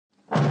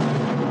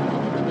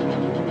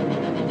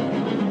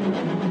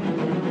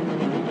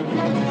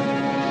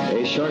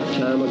short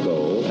time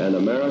ago, an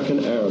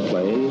American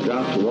airplane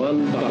dropped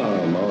one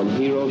bomb on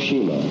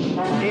Hiroshima.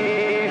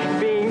 Ich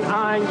bin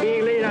ein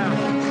Berliner.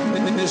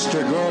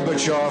 Mr.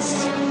 Gorbachev,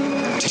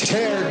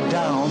 tear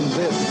down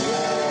this.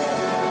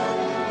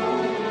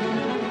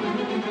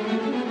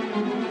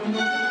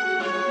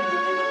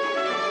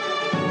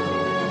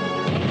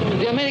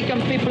 The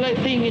American people, I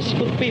think, is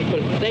good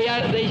people. They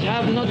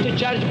have not to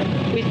charge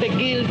with the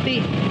guilty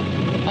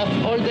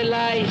of all the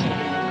lies.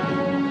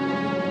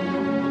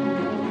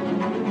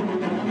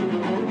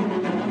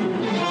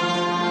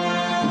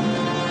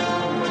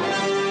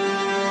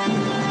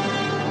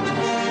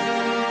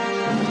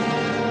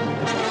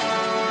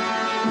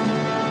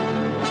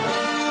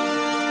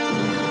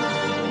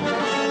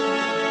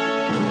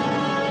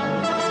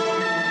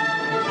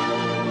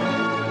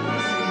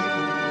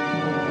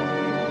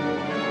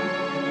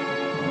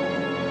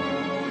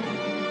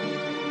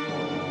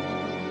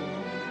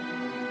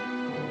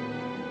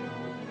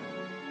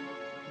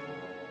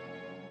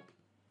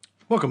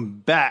 Welcome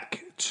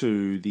back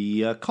to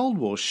the Cold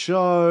War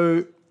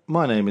Show.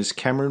 My name is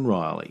Cameron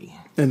Riley.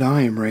 And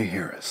I am Ray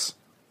Harris.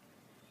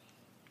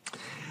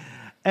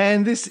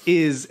 And this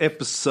is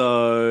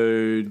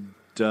episode...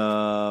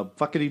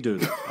 fuckity-doo.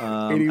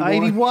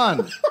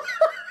 81.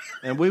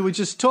 And we were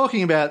just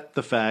talking about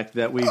the fact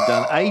that we've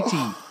done 80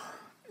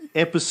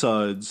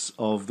 episodes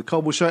of the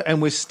Cold War Show,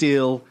 and we're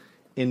still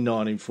in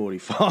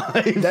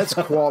 1945. That's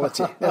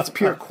quality. That's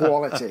pure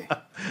quality.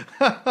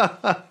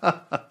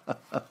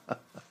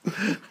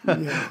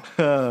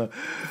 Yeah.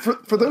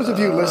 For those of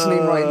you listening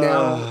right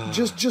now,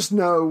 just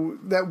know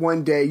that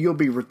one day you'll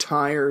be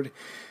retired,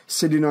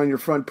 sitting on your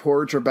front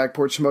porch or back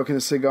porch smoking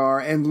a cigar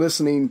and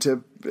listening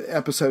to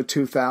episode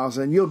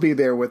 2000. You'll be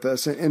there with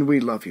us, and we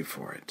love you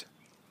for it.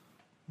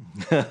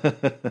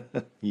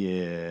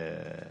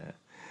 Yeah.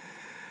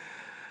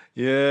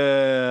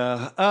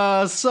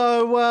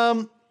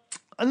 So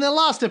in the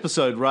last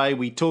episode, Ray,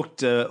 we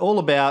talked all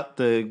about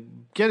the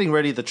getting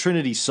ready at the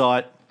Trinity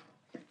site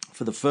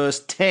for the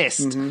first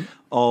test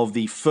of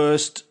the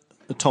first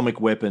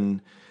atomic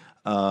weapon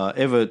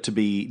ever to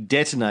be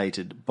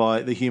detonated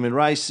by the human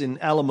race in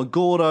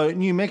Alamogordo,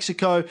 New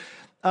Mexico.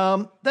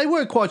 They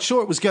weren't quite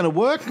sure it was going to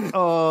work,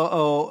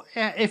 or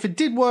if it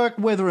did work,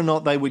 whether or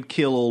not they would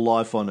kill all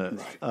life on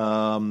Earth.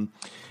 Right.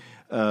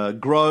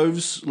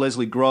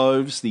 Leslie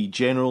Groves, the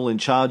general in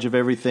charge of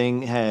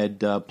everything, had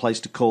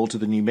placed a call to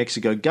the New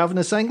Mexico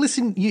governor saying,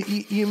 listen,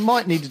 you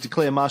might need to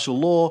declare martial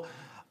law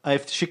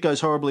if shit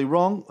goes horribly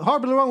wrong.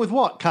 Horribly wrong with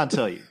what? Can't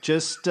tell you.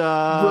 Just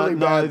really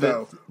bad,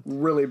 though.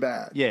 Really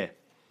bad. Yeah.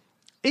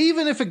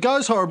 Even if it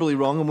goes horribly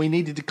wrong and we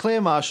need to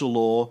declare martial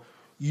law,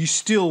 we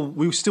still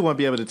won't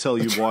be able to tell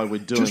you why we're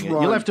doing it.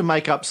 Run. You'll have to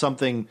make up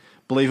something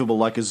believable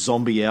like a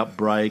zombie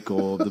outbreak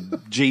or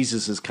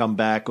Jesus has come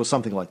back or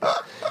something like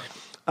that.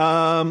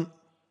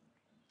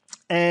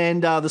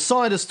 And the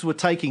scientists were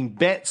taking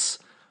bets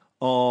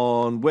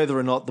on whether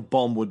or not the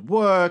bomb would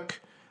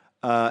work,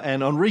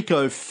 and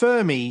Enrico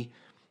Fermi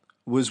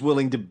was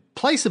willing to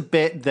place a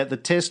bet that the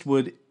test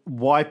would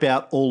wipe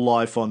out all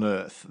life on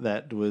Earth.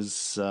 That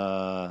was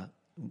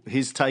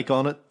his take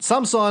on it.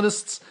 Some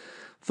scientists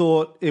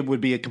thought it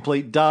would be a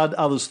complete dud.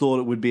 Others thought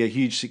it would be a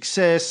huge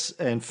success.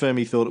 And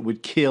Fermi thought it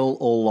would kill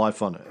all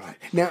life on Earth. Right.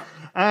 Now,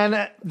 and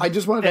I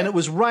just wanted to... And it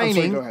was raining. I'm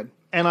sorry, go ahead.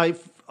 And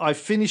I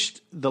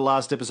finished the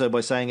last episode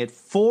by saying at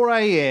 4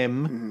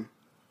 a.m.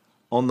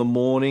 On the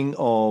morning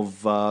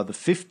of the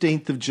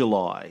 15th of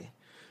July,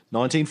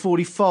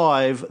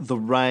 1945, the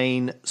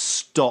rain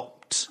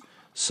stopped.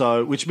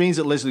 So, which means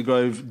that Leslie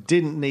Grove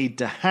didn't need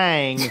to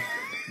hang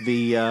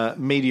the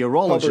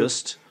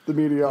meteorologist,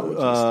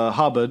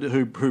 Hubbard,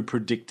 who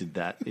predicted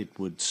that it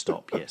would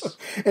stop. Yes.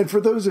 And for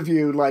those of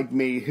you like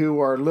me who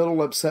are a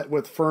little upset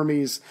with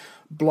Fermi's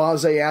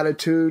blasé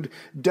attitude,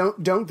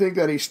 don't think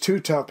that he's too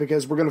tough,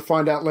 because we're going to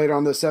find out later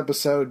on this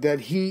episode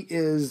that he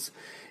is,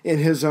 in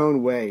his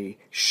own way,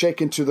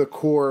 shaken to the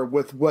core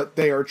with what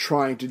they are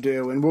trying to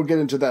do, and we'll get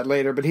into that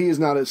later. But he is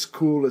not as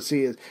cool as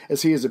he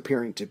is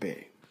appearing to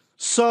be.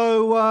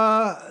 So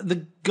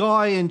the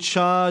guy in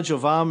charge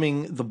of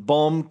arming the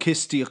bomb,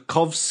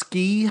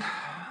 Kistiakowsky,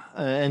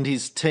 and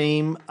his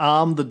team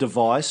armed the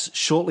device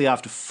shortly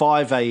after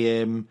 5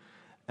 a.m.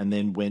 and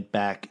then went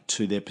back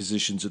to their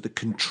positions at the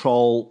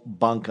control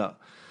bunker.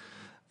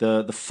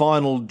 The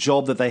final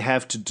job that they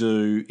have to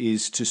do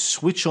is to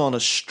switch on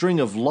a string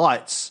of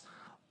lights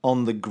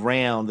on the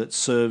ground that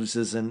serves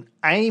as an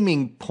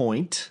aiming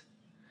point,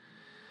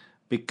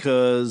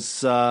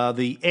 because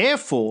the Air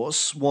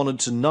Force wanted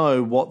to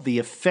know what the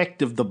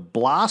effect of the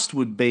blast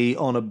would be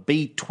on a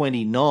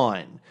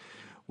B-29,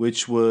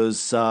 which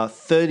was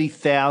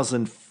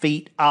 30,000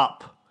 feet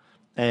up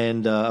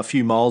and a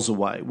few miles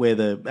away, where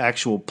the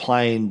actual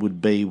plane would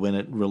be when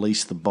it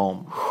released the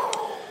bomb.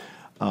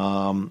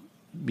 Imagine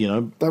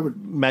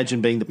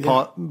being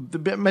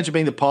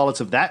the pilots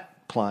of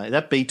that plane,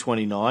 that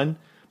B-29.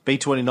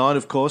 B-29,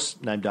 of course,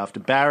 named after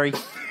Barry.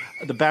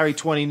 The Barry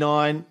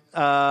 29.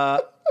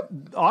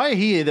 I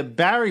hear that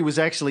Barry was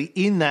actually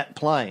in that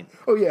plane.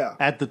 Oh, yeah.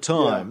 At the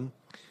time.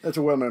 Yeah. That's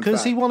a well-known fact.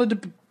 Because he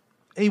wanted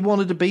he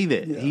wanted to be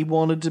there. Yeah. He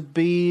wanted to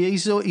be.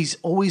 He's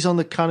always on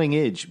the cutting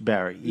edge,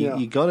 Barry.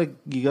 You gotta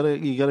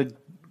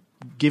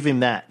give him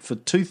that. For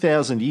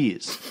 2,000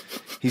 years,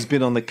 he's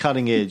been on the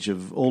cutting edge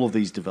of all of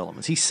these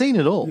developments. He's seen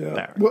it all,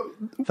 Barry. Well,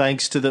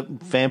 thanks to the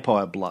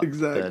vampire blood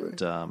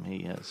that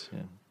he has.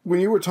 Yeah. When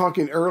you were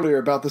talking earlier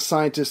about the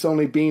scientists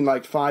only being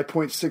like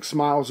 5.6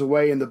 miles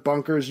away in the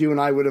bunkers, you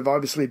and I would have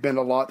obviously been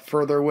a lot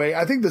further away.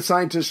 I think the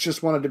scientists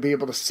just wanted to be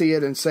able to see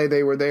it and say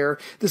they were there.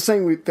 The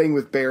same thing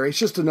with Barry. It's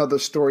just another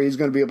story he's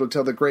going to be able to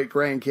tell the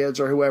great-grandkids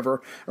or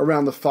whoever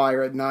around the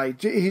fire at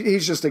night.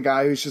 He's just a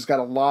guy who's just got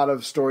a lot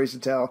of stories to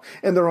tell,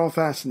 and they're all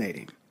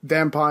fascinating.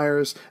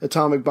 Vampires,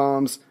 atomic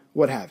bombs,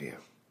 what have you.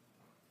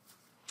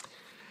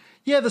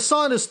 Yeah, the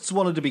scientists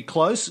wanted to be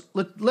close.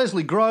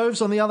 Leslie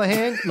Groves, on the other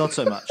hand, not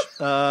so much.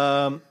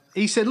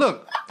 He said,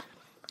 look,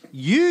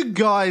 you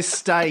guys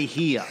stay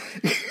here.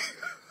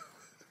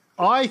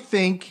 I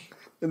think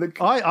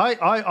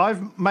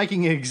I'm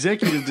making an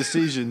executive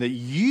decision that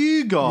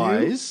you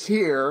guys...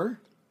 here...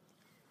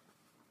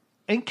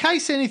 In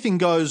case anything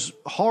goes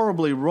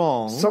horribly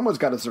wrong... Someone's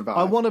got to survive.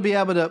 I want to be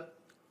able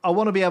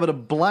to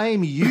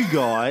blame you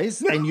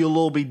guys and you'll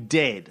all be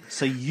dead.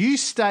 So you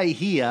stay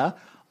here...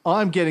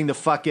 I'm getting the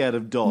fuck out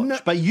of Dodge. No,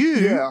 but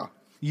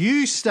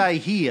you stay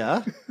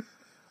here.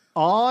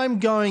 I'm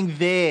going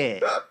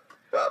there.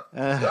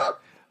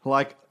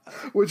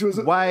 Which was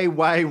way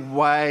over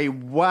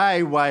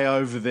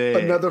there.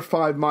 Another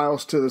 5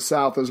 miles to the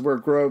south is where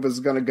Grove is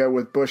going to go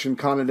with Bush and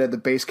Conant at the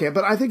base camp.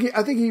 But I think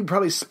he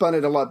probably spun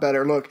it a lot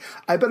better. Look,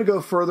 I better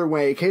go further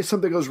away in case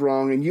something goes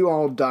wrong and you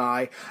all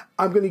die.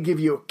 I'm going to give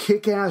you a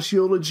kick-ass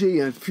eulogy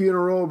and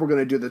funeral. We're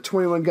going to do the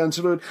 21-gun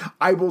salute.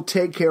 I will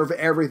take care of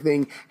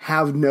everything.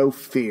 Have no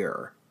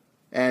fear.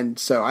 And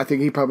so I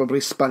think he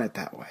probably spun it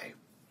that way.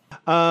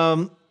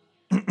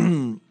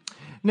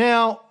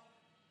 Now...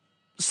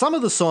 Some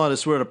of the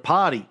scientists were at a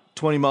party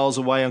 20 miles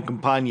away on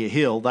Compania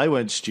Hill. They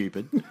weren't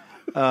stupid.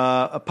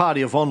 A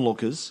party of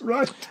onlookers.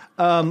 Right.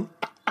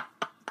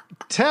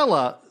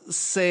 Teller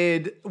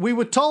said, we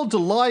were told to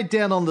lie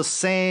down on the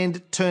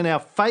sand, turn our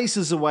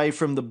faces away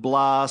from the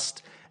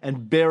blast,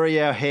 and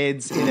bury our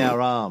heads in our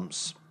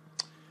arms.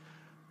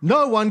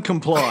 No one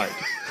complied.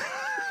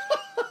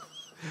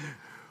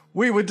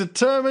 We were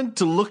determined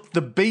to look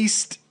the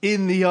beast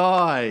in the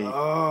eye.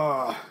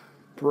 Oh,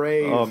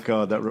 brave. Oh,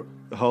 God,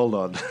 hold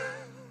on.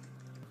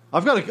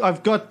 I've got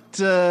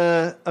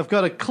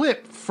a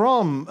clip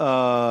from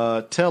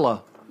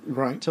Teller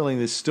telling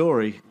this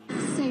story.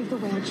 Save the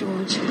whale,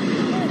 George.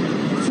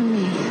 For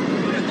me.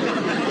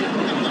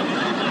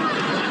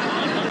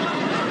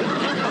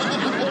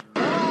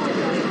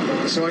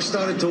 So I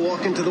started to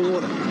walk into the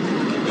water.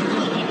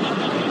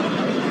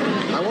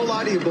 I won't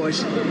lie to you,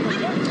 boys.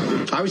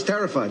 I was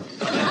terrified.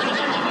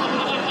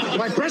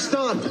 I pressed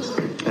on,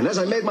 and as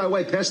I made my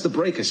way past the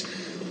breakers,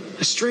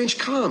 a strange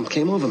calm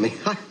came over me.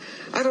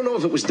 I don't know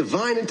if it was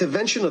divine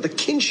intervention or the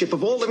kinship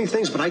of all living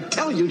things, but I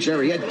tell you,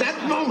 Jerry, at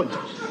that moment,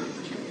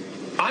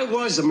 I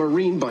was a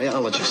marine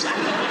biologist.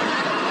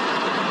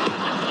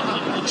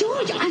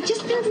 George, I've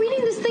just been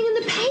reading this thing in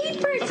the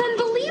paper. It's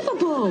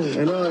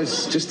unbelievable. I know, I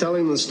was just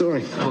telling them the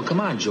story. Well,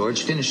 come on,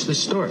 George, finish the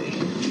story.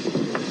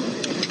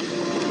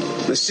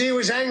 The sea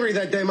was angry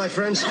that day, my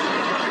friends.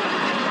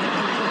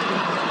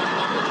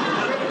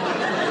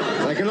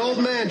 Like an old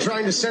man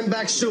trying to send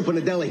back soup in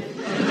a deli.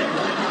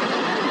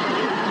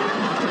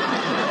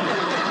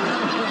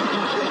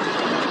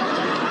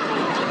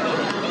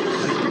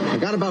 I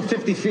got about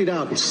 50 feet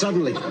out, and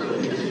suddenly,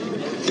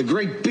 the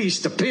great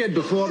beast appeared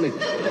before me.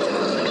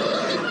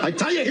 I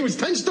tell you, he was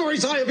 10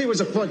 stories high if he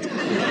was a foot.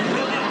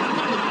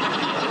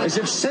 As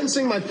if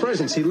sensing my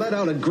presence, he let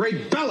out a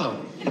great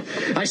bellow.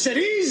 I said,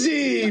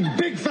 "Easy,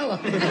 big fella."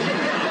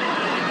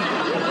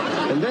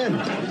 And then,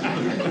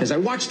 as I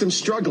watched him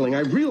struggling, I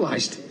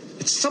realized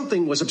that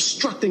something was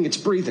obstructing its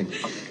breathing.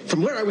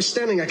 From where I was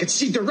standing, I could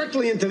see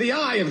directly into the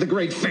eye of the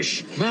great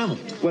fish. Well,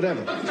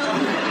 whatever.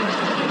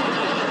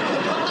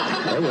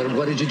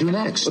 What did you do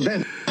next? Well,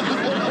 then...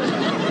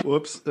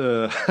 Whoops.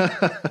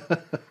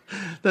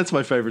 That's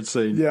my favorite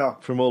scene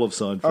from all of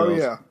Seinfeld. Oh,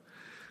 yeah.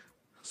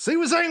 Sea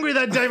was angry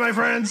that day, my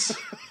friends.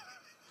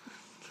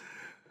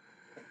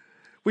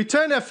 We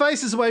turned our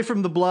faces away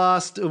from the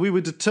blast. We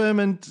were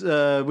determined.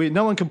 No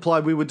one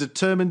complied. We were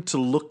determined to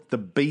look the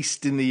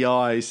beast in the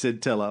eye,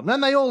 said Teller.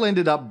 And they all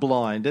ended up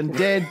blind and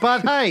dead.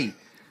 But hey,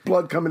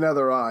 blood coming out of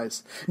their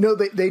eyes. No,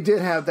 they did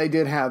have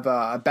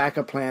a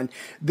backup plan.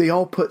 They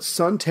all put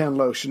suntan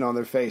lotion on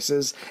their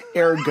faces.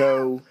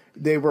 Ergo,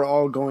 they were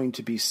all going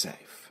to be safe.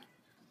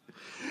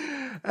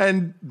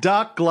 And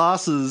dark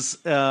glasses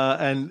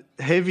and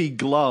heavy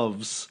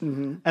gloves.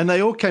 Mm-hmm. And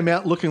they all came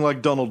out looking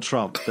like Donald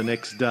Trump the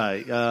next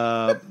day.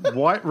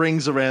 White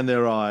rings around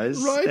their eyes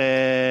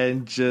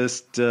and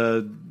just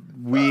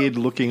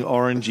weird-looking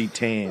orangey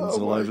tans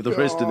all over the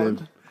rest of their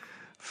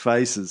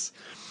faces.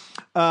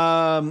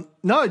 No,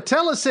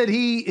 Teller said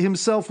he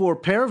himself wore a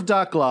pair of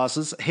dark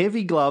glasses,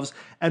 heavy gloves,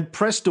 and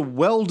pressed a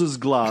welder's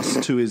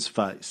glass to his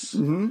face.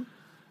 Mm-hmm.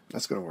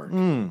 That's going to work.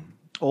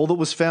 All that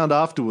was found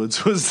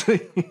afterwards was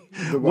the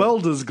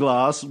welder's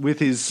glass with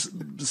his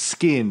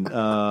skin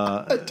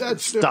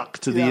stuck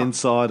to the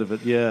inside of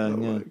it. Yeah. Oh,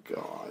 my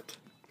God.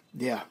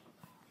 Yeah.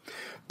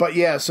 But,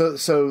 yeah,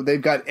 so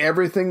they've got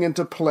everything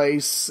into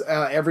place.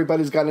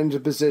 Everybody's got into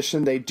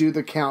position. They do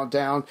the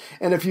countdown.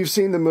 And if you've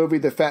seen the movie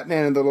The Fat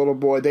Man and the Little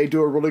Boy, they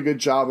do a really good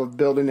job of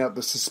building up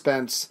the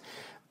suspense.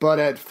 But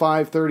at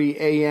 5:30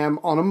 a.m.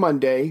 on a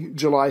Monday,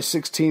 July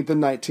 16th in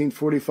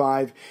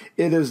 1945,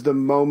 it is the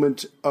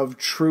moment of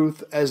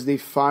truth as the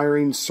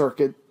firing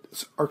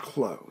circuits are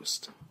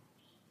closed.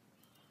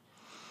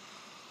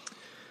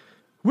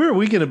 Where are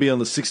we going to be on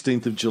the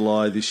 16th of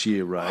July this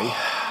year, Ray?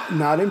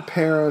 Not in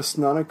Paris,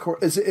 not in...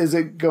 Is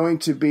it going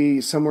to be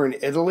somewhere in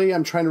Italy?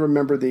 I'm trying to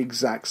remember the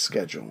exact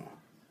schedule.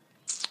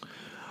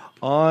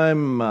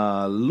 I'm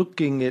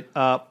looking it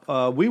up.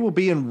 We will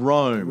be in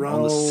Rome.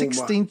 On the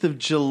 16th of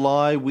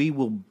July. We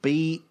will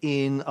be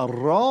in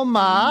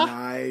Roma.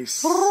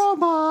 Nice.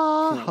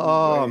 Roma.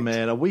 Oh,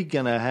 man, are we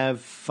going to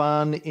have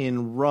fun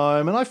in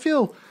Rome? And I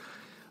feel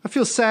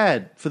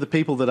sad for the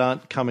people that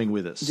aren't coming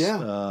with us.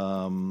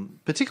 Yeah.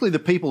 Particularly the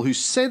people who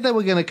said they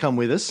were going to come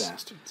with us.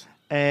 Bastards.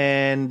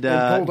 And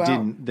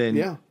didn't.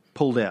 Then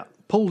pulled out.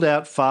 Pulled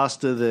out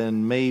faster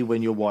than me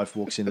when your wife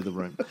walks into the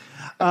room.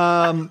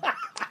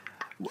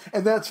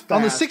 And that's fast,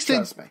 on the 16th,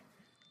 trust me.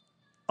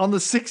 On the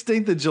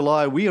 16th of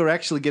July, we are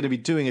actually going to be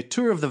doing a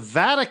tour of the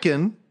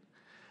Vatican,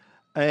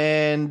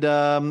 and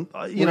we'll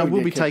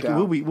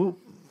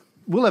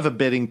have a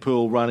betting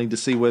pool running to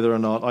see whether or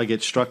not I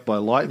get struck by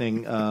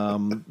lightning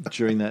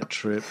during that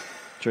trip,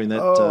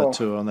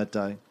 tour on that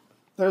day.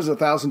 There's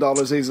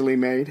 $1,000 easily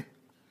made.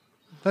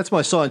 That's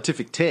my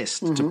scientific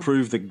test to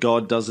prove that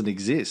God doesn't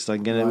exist.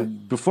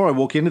 Before I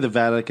walk into the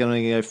Vatican, I'm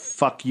going to go,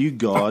 fuck you,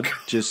 God.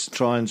 Just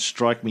try and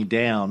strike me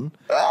down.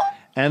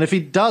 And if he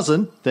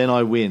doesn't, then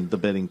I win the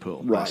betting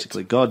pool,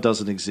 basically. God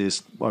doesn't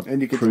exist. I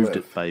proved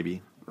it,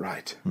 baby.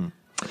 Right.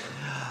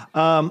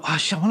 I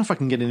wonder if I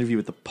can get an interview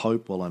with the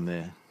Pope while I'm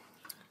there.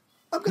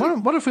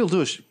 What if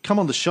he'll come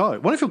on the show?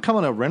 What if he'll come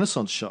on a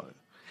Renaissance show?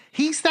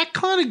 He's that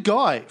kind of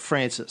guy,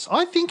 Francis.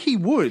 I think he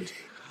would.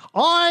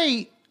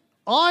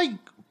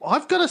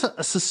 I've got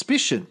a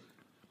suspicion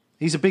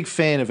he's a big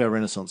fan of our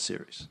Renaissance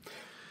series.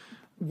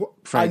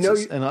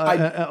 Francis.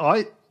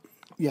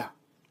 Yeah.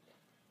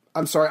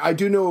 I'm sorry. I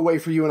do know a way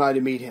for you and I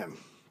to meet him.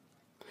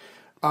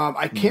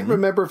 I can't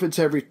remember if it's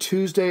every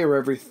Tuesday or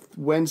every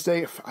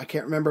Wednesday. I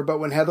can't remember. But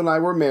when Heather and I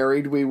were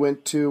married, we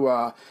went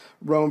to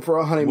Rome for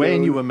a honeymoon.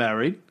 When you were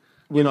married?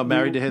 You're not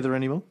married to Heather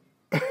anymore?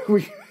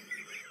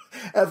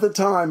 At the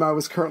time, I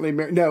was currently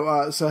married.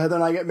 No, so Heather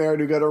and I get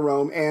married. We go to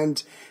Rome,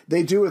 and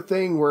they do a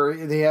thing where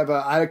they have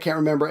I can't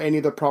remember any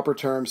of the proper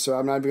terms, so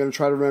I'm not even going to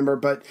try to remember.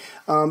 But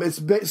it's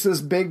this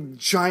big,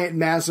 giant,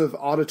 massive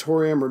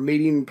auditorium or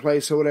meeting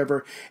place or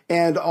whatever,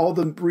 and all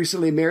the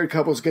recently married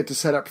couples get to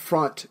sit up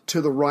front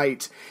to the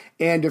right.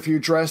 And if you're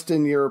dressed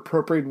in your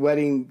appropriate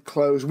wedding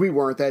clothes, we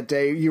weren't that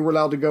day. You were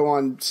allowed to go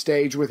on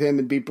stage with him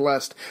and be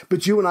blessed.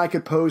 But you and I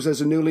could pose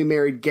as a newly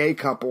married gay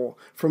couple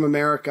from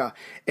America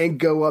and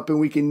go up and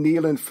we can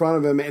kneel in front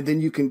of him. And then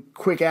you can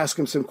quick ask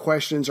him some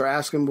questions or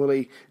ask him, will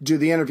he do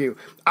the interview?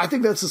 I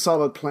think that's a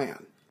solid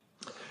plan.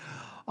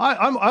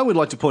 I would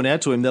like to point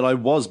out to him that I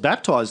was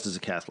baptized as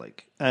a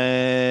Catholic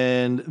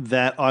and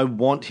that I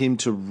want him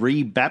to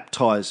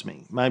re-baptize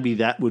me. Maybe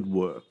that would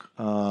work.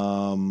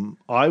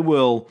 I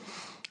will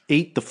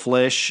eat the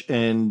flesh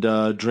and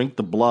drink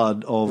the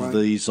blood of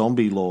the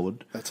zombie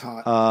lord. That's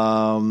hot.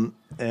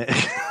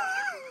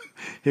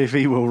 If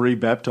he will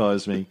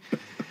rebaptize me.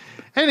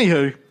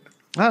 Anywho,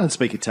 I don't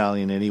speak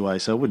Italian anyway,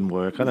 so it wouldn't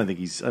work. I don't think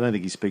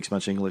he speaks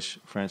much English,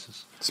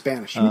 Francis.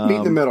 Spanish. Meet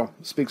in the middle.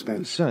 Speak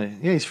Spanish. So,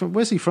 yeah, he's from.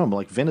 Where's he from?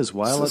 Like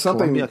Venezuela,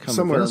 Colombia,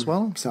 somewhere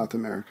Venezuela, South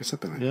America,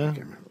 something like that. I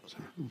can't remember.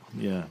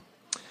 Yeah.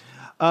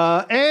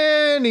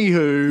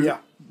 Anywho, yeah.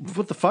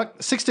 What the fuck?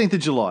 16th of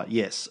July.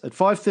 Yes, at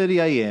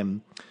 5:30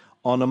 a.m.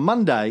 on a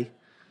Monday.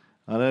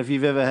 I don't know if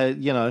you've ever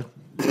had,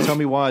 tell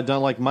me why I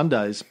don't like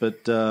Mondays,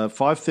 but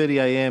 5:30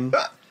 a.m.,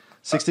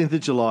 16th of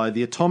July,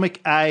 the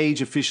atomic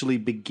age officially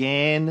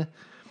began.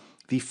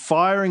 The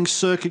firing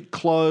circuit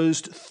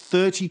closed.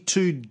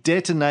 32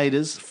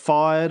 detonators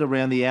fired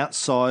around the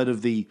outside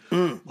of the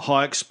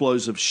high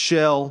explosive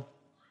shell.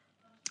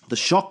 The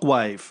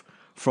shockwave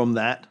from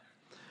that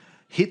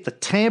hit the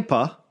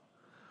tamper,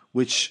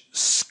 which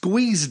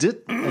squeezed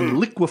it and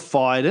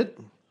liquefied it.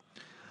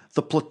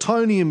 The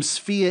plutonium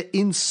sphere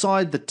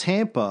inside the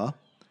tamper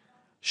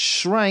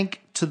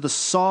shrank to the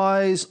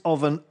size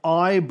of an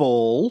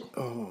eyeball.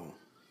 Oh.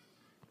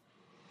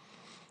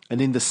 And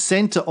in the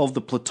center of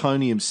the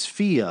plutonium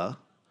sphere,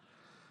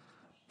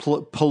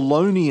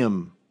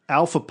 polonium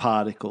alpha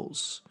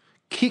particles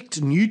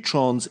kicked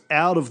neutrons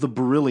out of the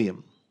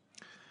beryllium.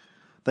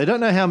 They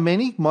don't know how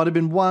many. Might have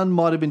been one,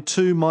 might have been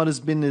two, might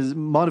have been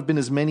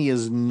as many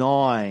as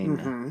 9.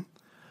 Mm-hmm.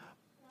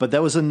 But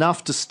that was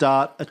enough to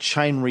start a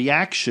chain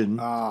reaction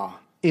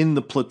in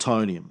the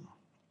plutonium.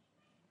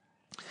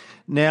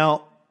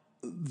 Now,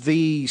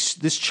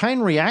 this chain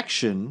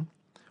reaction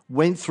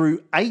went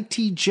through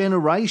 80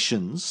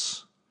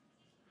 generations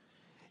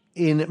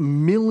in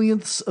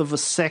millionths of a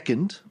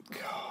second,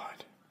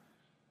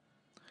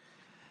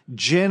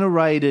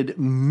 generated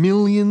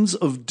millions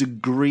of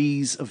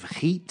degrees of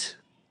heat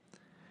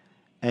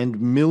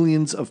and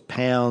millions of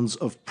pounds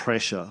of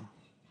pressure.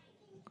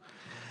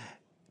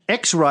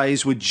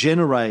 X-rays were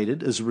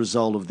generated as a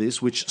result of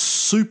this, which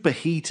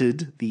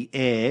superheated the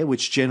air,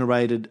 which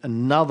generated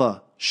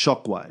another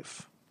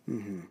shockwave.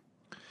 Mm-hmm.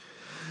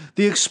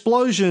 The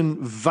explosion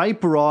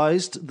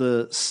vaporized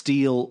the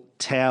steel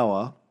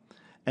tower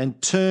and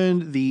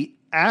turned the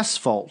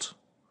asphalt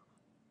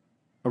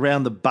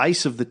around the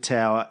base of the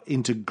tower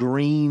into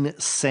green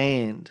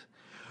sand,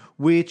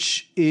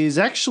 which is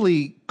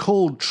actually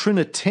called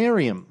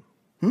trinitarium.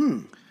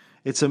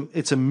 It's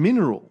a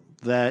mineral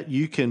that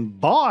you can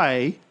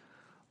buy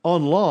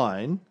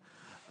online,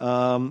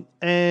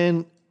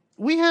 and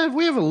we have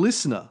a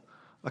listener.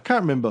 I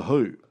can't remember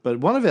who, but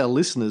one of our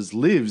listeners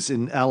lives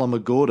in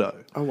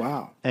Alamogordo. Oh,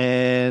 wow.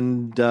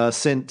 And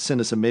sent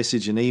us a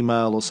message, an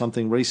email or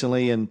something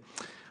recently, and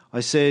I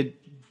said,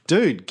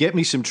 dude, get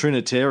me some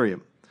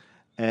Trinitarium.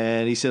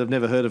 And he said, I've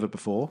never heard of it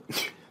before.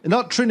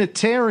 Not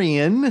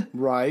Trinitarian.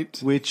 Right.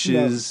 Which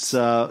is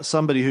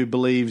somebody who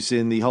believes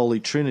in the Holy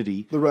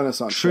Trinity. The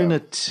Renaissance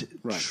Trinitarium.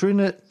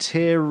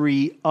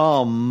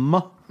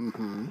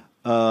 Mm-hmm.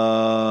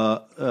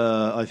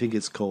 I think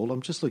it's called.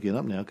 I'm just looking it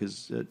up now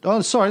because...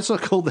 sorry, it's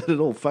not called that at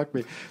all. Fuck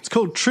me. It's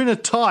called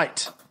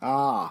Trinitite.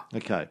 Ah.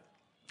 Okay.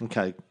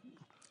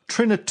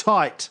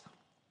 Trinitite.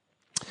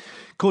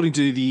 According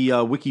to the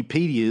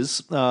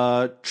Wikipedias,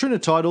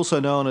 Trinitite, also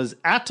known as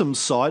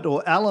atomsite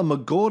or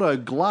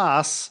Alamogordo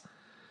glass,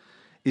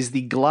 is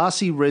the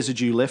glassy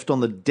residue left on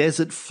the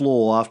desert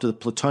floor after the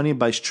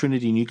plutonium-based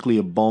Trinity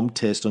nuclear bomb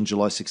test on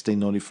July 16,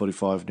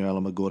 1945 near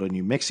Alamogordo,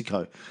 New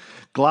Mexico.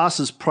 Glass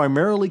is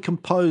primarily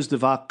composed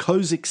of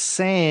arcosic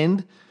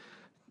sand,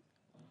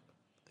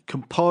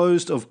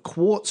 composed of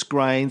quartz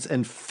grains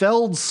and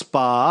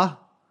feldspar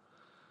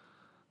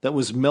that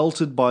was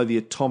melted by the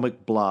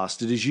atomic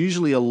blast. It is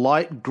usually a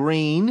light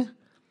green,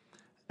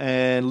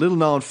 and little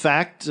known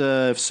fact,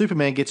 if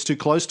Superman gets too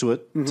close to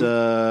it,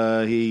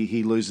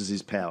 he loses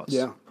his powers.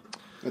 Yeah,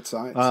 that's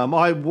science.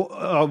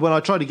 When I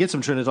tried to get some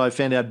Trinity, I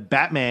found out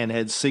Batman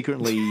had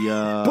secretly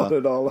bought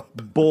it all up.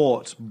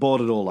 Bought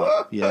it all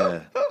up,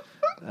 yeah.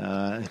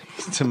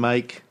 To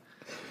make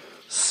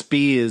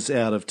spears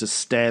out of to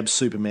stab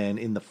Superman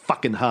in the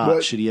fucking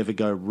heart should he ever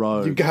go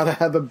rogue. You got to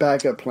have a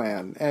backup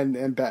plan,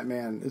 and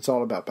Batman, it's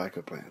all about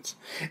backup plans.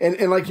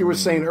 And like you were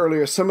saying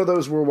earlier, some of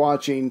those we're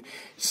watching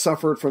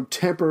suffered from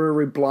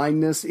temporary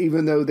blindness,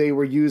 even though they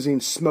were using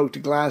smoked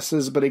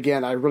glasses. But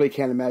again, I really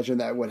can't imagine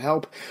that would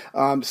help.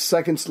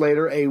 Seconds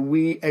later, a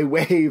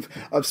wave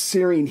of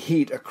searing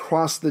heat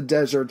across the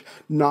desert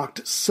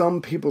knocked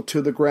some people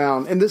to the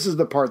ground. And this is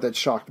the part that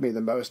shocked me the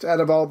most. Out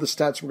of all the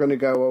stats we're going to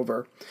go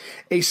over,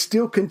 a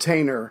steel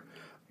container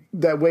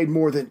that weighed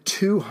more than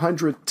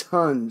 200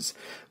 tons,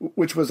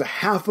 which was a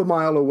half a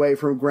mile away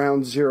from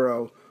ground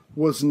zero,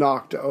 was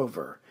knocked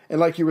over. And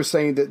like you were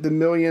saying, the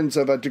millions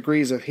of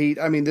degrees of heat,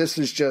 I mean, this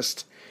is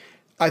just,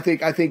 I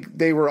think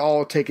they were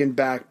all taken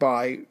back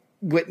by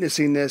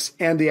witnessing this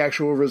and the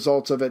actual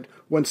results of it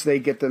once they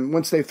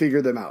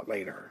figure them out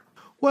later.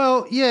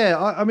 Well, yeah,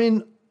 I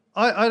mean,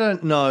 I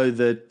don't know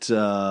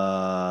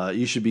that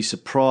you should be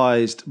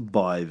surprised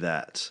by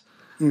that.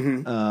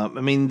 Mm-hmm.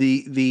 I mean,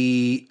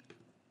 the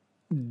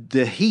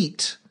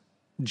heat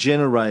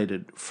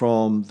generated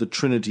from the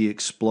Trinity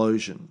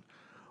explosion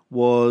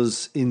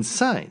was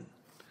insane.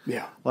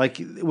 Yeah, like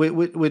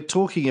we're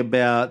talking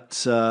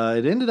about.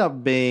 It ended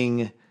up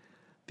being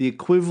the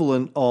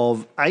equivalent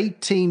of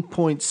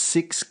 18.6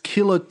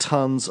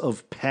 kilotons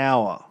of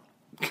power,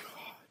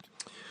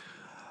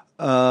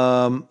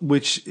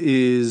 which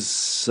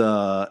is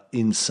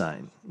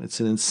insane. It's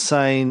an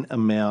insane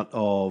amount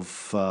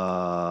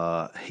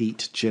of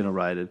heat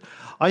generated.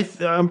 I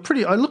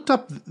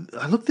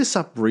looked this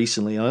up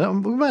recently.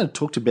 We may have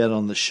talked about it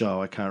on the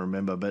show. I can't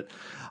remember, but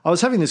I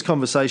was having this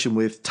conversation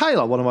with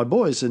Taylor, one of my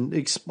boys, and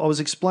I was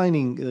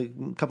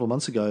explaining a couple of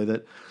months ago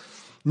that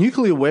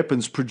nuclear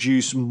weapons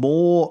produce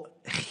more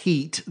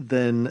heat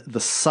than the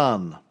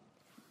sun.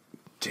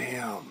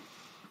 Damn.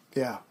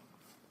 Yeah.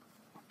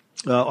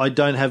 I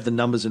don't have the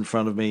numbers in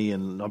front of me,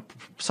 and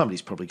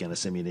somebody's probably going to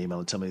send me an email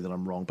and tell me that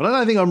I'm wrong. But I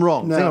don't think I'm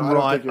wrong. No, I think I'm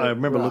right. Think I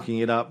remember looking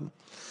it up.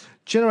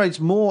 Generates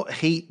more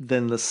heat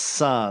than the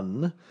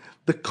sun.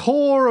 The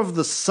core of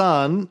the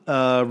sun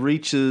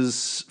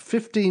reaches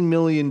 15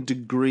 million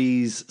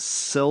degrees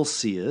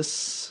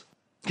Celsius.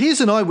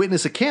 Here's an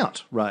eyewitness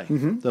account, Ray,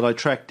 that I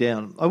tracked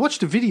down. I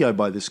watched a video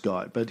by this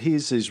guy, but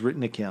here's his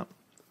written account.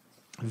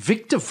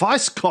 Victor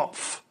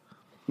Weisskopf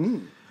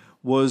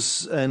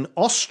was an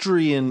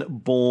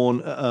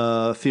Austrian-born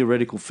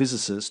theoretical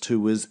physicist who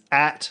was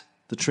at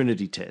the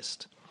Trinity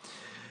Test.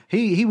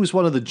 He was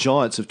one of the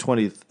giants of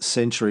 20th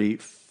century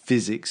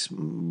physics.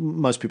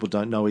 Most people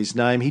don't know his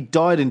name. He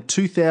died in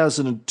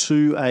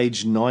 2002,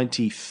 aged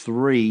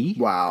 93.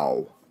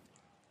 Wow.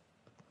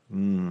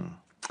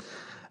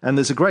 And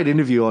there's a great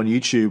interview on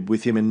YouTube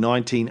with him in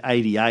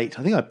 1988.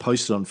 I think I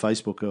posted on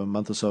Facebook a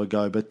month or so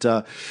ago. But,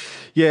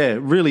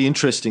 really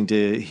interesting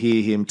to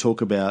hear him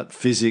talk about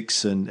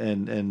physics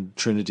and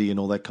Trinity and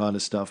all that kind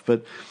of stuff.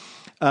 But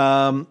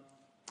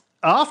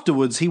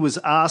afterwards, he was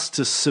asked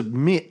to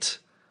submit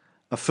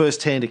a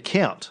first-hand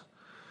account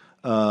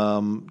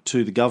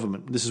to the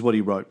government. This is what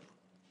he wrote.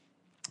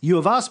 "You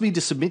have asked me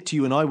to submit to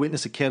you an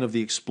eyewitness account of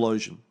the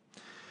explosion.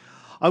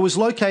 I was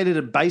located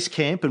at base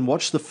camp and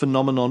watched the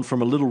phenomenon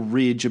from a little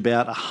ridge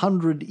about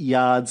 100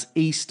 yards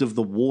east of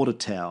the water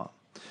tower.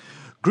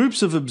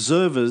 Groups of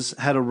observers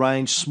had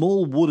arranged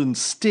small wooden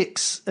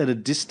sticks at a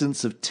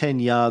distance of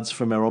 10 yards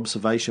from our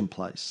observation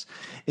place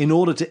in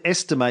order to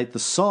estimate the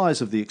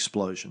size of the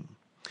explosion.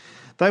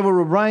 They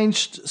were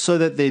arranged so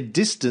that their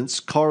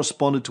distance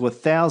corresponded to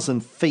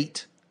 1,000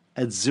 feet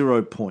at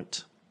 0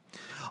 point.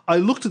 I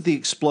looked at the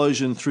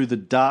explosion through the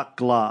dark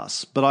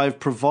glass, but I have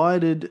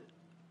provided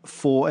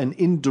for an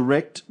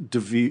indirect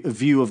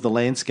view of the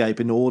landscape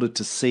in order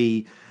to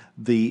see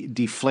the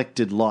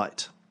deflected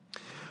light.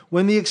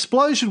 When the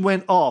explosion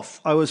went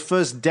off, I was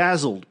first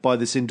dazzled by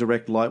this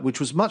indirect light, which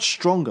was much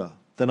stronger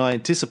than I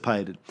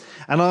anticipated,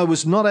 and I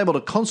was not able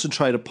to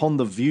concentrate upon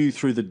the view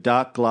through the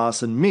dark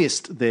glass and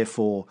missed,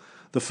 therefore,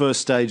 the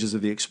first stages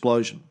of the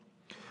explosion.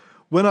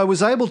 When I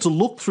was able to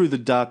look through the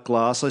dark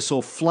glass, I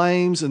saw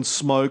flames and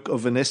smoke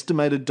of an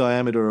estimated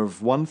diameter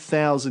of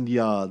 1,000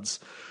 yards,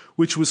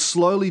 which was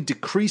slowly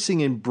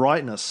decreasing in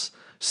brightness,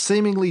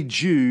 seemingly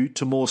due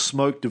to more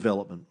smoke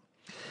development.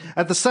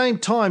 At the same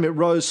time, it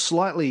rose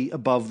slightly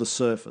above the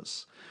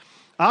surface.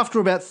 After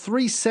about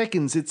 3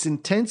 seconds, its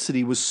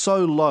intensity was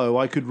so low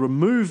I could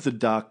remove the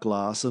dark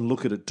glass and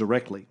look at it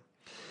directly.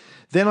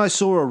 Then I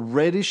saw a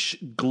reddish,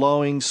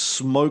 glowing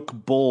smoke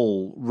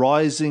ball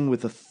rising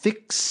with a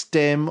thick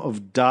stem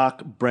of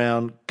dark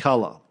brown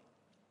colour."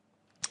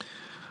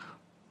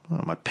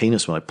 Oh, my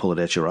penis when I pull it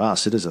out your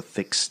ass. It is a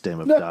thick stem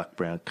of dark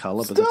brown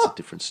colour, but that's a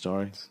different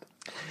story.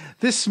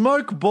 "This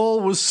smoke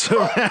ball was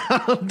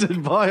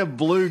surrounded by a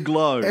blue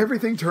glow."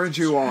 Everything turns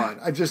you on.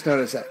 I just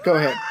noticed that. Go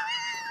ahead.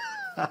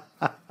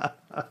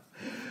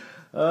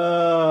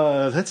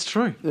 That's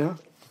true. Yeah.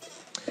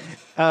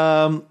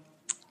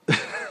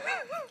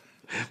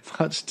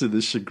 Much to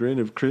the chagrin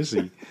of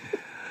Chrissy.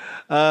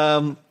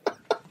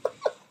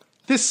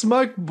 This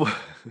smoke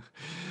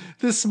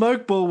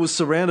ball was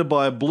surrounded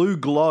by a blue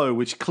glow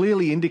which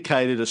clearly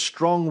indicated a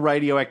strong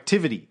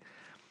radioactivity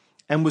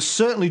and was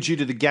certainly due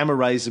to the gamma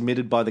rays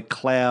emitted by the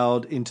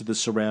cloud into the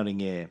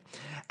surrounding air.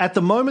 At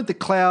the moment, the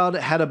cloud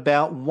had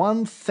about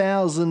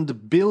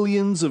 1,000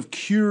 billions of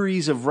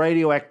curies of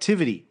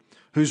radioactivity,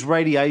 whose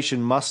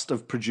radiation must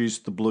have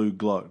produced the blue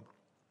glow.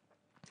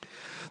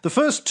 The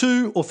first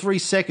 2 or 3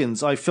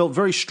 seconds, I felt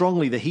very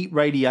strongly the heat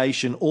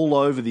radiation all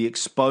over the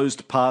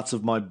exposed parts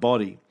of my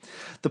body.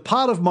 The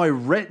part of my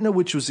retina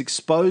which was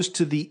exposed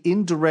to the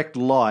indirect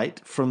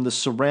light from the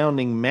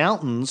surrounding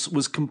mountains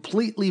was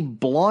completely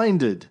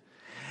blinded,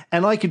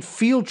 and I could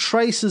feel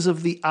traces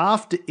of the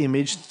after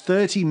image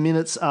 30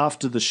 minutes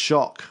after the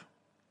shock.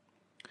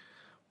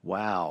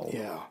 Wow.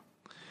 Yeah.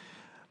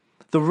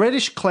 The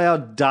reddish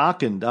cloud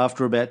darkened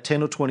after about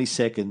 10 or 20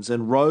 seconds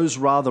and rose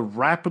rather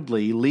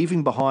rapidly,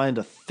 leaving behind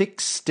a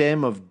thick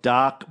stem of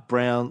dark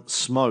brown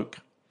smoke.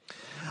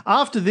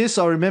 After this,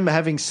 I remember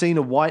having seen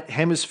a white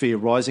hemisphere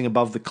rising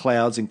above the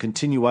clouds in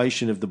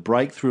continuation of the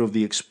breakthrough of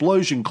the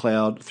explosion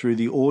cloud through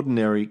the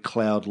ordinary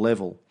cloud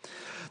level.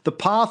 The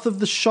path of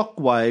the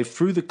shockwave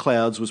through the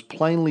clouds was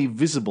plainly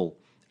visible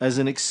as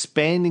an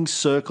expanding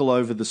circle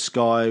over the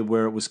sky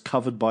where it was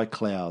covered by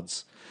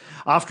clouds.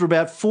 After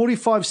about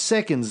 45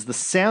 seconds, the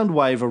sound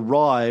wave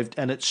arrived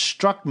and it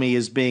struck me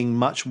as being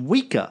much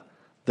weaker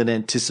than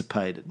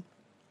anticipated.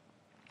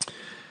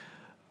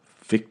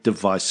 Victor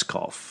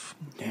Weisskopf.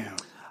 Yeah.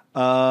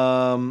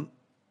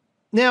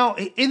 Now,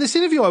 in this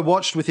interview I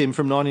watched with him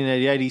from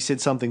 1988, he said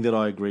something that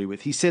I agree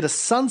with. He said, "A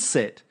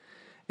sunset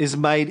is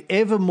made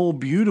ever more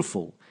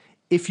beautiful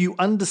if you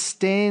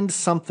understand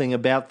something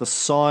about the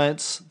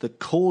science that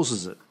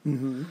causes it.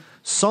 Mm-hmm.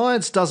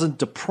 Science doesn't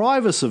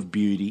deprive us of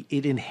beauty,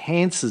 it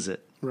enhances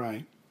it."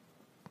 Right.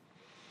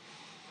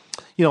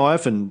 You know, I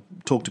often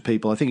talk to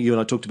people, I think you and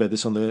I talked about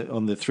this on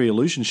the 3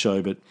 Illusion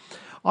show, but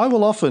I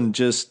will often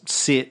just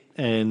sit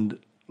and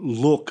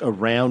look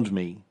around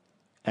me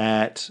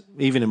at,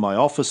 even in my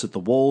office, at the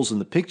walls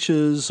and the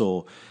pictures,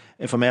 or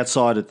if I'm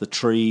outside at the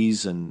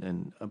trees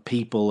and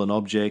people and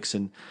objects,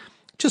 and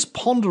just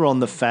ponder on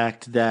the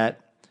fact that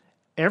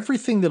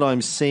everything that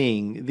I'm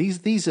seeing,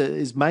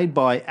 is made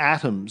by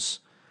atoms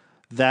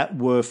that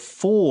were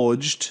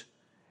forged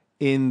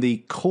in the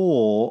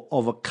core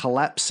of a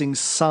collapsing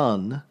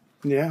sun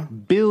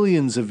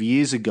billions of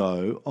years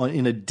ago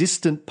in a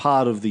distant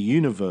part of the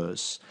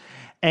universe.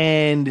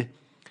 And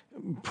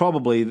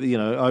probably, you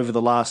know, over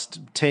the last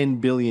 10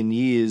 billion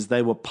years,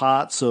 they were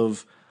parts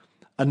of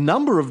a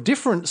number of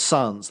different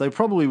suns. They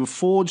probably were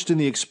forged in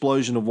the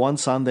explosion of one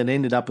sun, then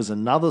ended up as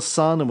another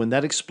sun. And when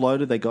that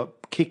exploded, they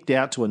got kicked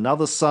out to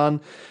another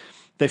sun.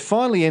 They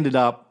finally ended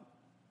up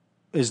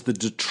is the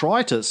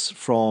detritus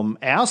from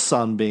our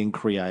sun being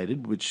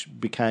created, which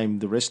became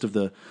the rest of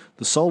the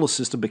solar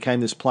system, became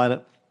this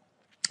planet.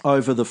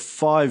 Over the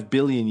 5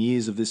 billion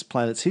years of this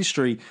planet's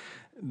history,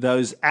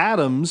 those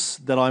atoms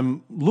that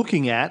I'm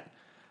looking at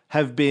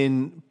have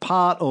been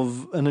part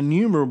of an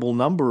innumerable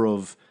number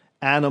of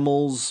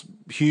animals,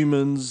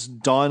 humans,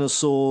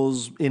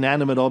 dinosaurs,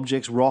 inanimate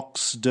objects,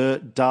 rocks,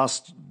 dirt,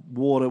 dust,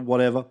 water,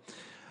 whatever,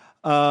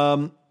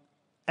 and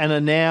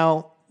are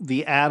now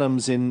the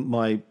atoms in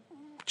my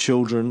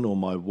children or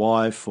my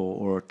wife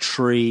or a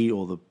tree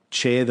or the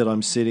chair that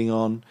I'm sitting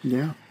on.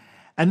 Yeah.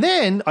 And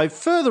then I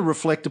further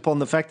reflect upon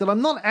the fact that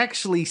I'm not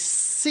actually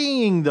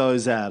seeing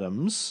those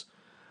atoms.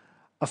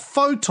 A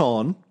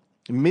photon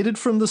emitted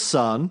from the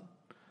sun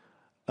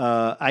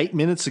 8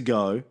 minutes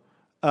ago,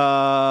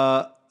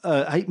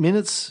 8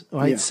 minutes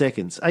or 8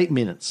 seconds? 8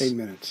 minutes. 8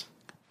 minutes.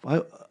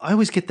 I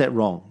always get that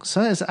wrong.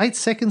 So is it 8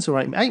 seconds or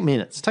 8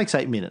 minutes? It takes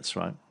 8 minutes,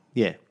 right?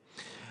 Yeah.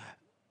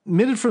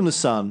 Emitted from the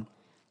sun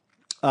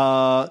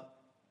has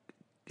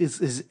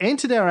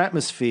entered our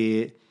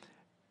atmosphere,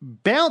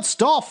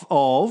 bounced off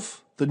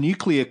of the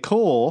nuclear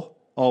core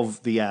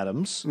of the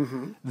atoms,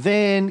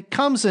 then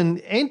comes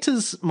and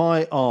enters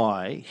my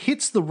eye,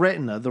 hits the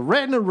retina. The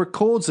retina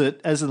records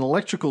it as an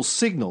electrical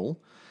signal,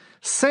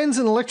 sends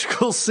an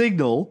electrical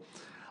signal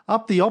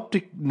up the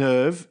optic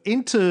nerve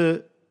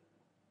into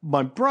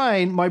my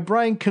brain. My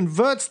brain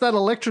converts that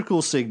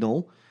electrical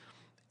signal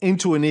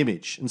into an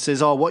image and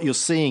says, oh, what you're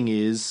seeing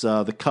is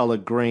the color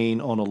green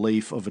on a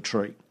leaf of a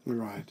tree.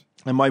 Right.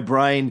 And my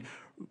brain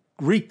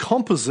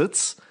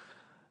recomposites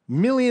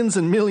millions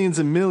and millions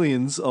and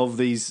millions of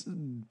these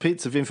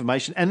bits of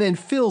information and then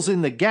fills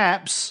in the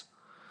gaps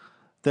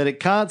that it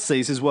can't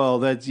see. Says, well,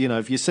 that, you know,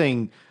 if you're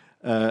seeing,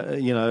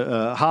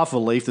 half a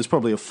leaf, there's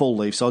probably a full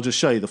leaf. So I'll just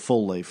show you the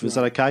full leaf. Is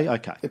that okay?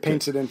 Okay. It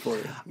paints it in for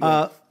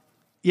you.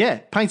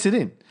 Paints it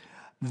in.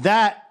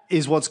 That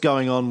is what's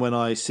going on when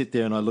I sit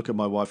there and I look at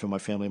my wife and my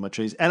family and my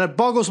trees, and it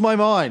boggles my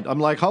mind. I'm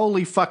like,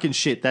 holy fucking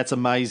shit, that's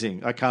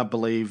amazing. I can't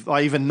believe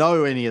I even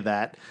know any of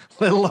that,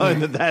 let alone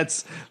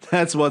that's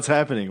what's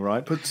happening,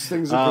 right? Puts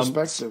things in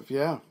perspective,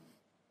 yeah.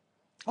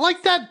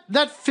 Like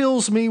that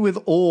fills me with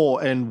awe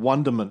and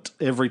wonderment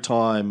every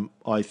time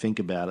I think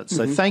about it.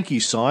 So thank you,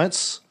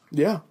 science.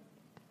 Yeah.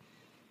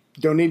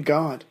 Don't need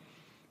God.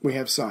 We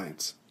have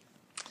science.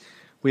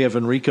 We have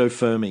Enrico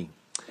Fermi.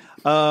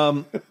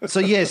 So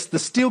yes, the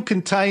steel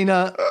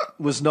container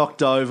was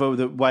knocked over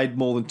that weighed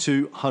more than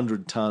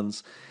 200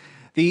 tons.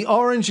 The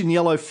orange and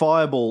yellow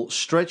fireball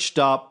stretched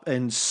up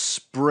and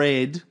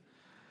spread,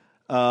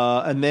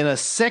 and then a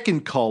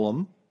second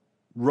column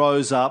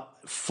rose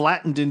up,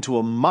 flattened into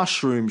a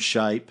mushroom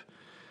shape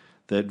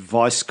that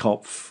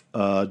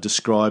Weisskopf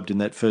described in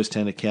that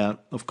first-hand account,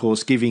 of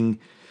course, giving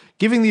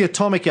the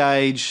atomic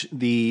age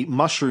the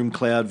mushroom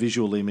cloud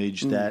visual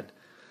image that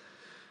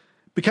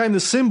became the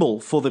symbol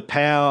for the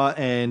power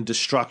and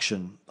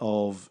destruction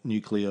of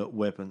nuclear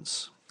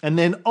weapons. And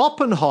then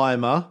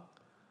Oppenheimer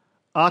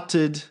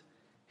uttered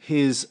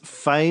his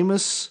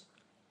famous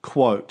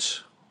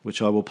quote,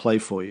 which I will play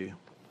for you.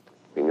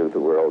 We knew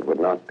the world would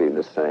not be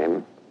the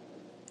same.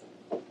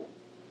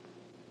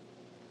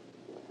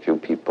 Few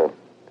people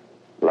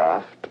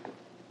laughed.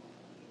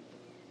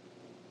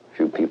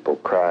 Few people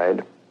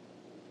cried.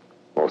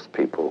 Most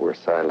people were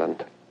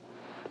silent.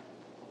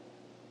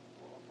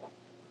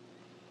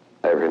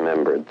 I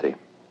remembered the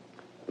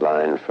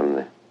line from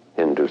the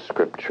Hindu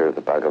scripture,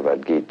 the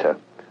Bhagavad Gita.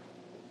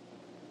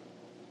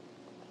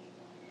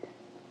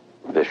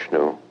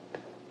 Vishnu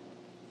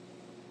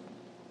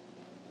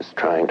is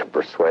trying to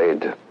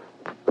persuade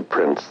the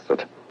prince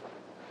that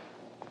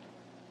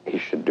he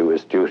should do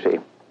his duty,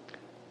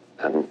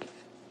 and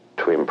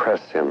to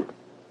impress him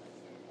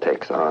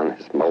takes on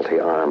his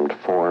multi-armed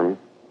form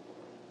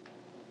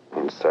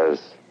and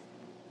says,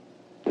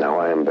 "Now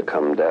I am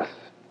become death,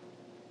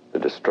 the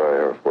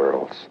destroyer of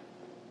worlds."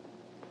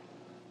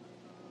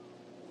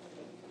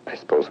 I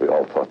suppose we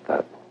all thought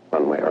that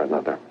one way or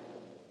another.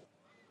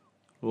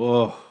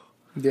 Whoa.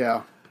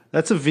 Yeah.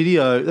 That's a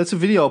video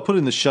I'll put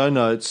in the show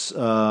notes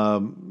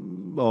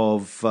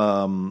of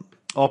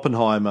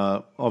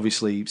Oppenheimer,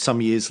 obviously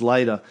some years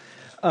later.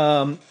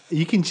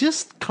 You can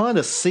just kind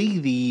of see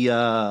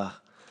the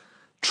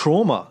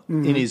trauma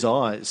in his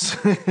eyes.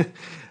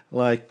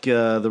 Like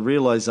the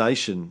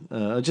realization.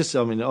 I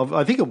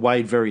think it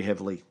weighed very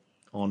heavily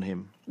on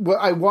him. Well,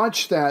 I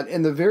watched that,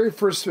 and the very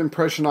first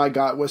impression I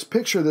got was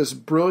picture this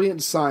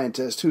brilliant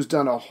scientist who's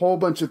done a whole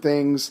bunch of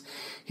things.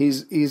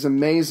 He's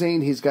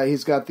amazing. He's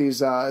got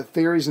these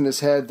theories in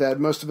his head that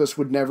most of us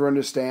would never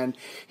understand.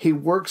 He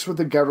works with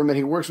the government.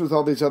 He works with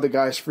all these other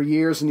guys for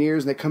years and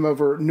years, and they come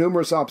over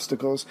numerous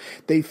obstacles.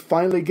 They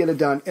finally get it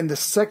done, and the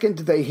second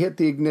they hit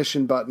the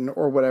ignition button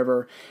or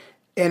whatever,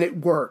 and it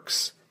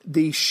works,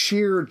 the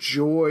sheer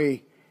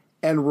joy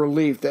and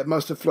relief that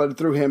must have flooded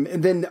through him.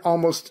 And then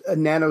almost a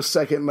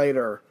nanosecond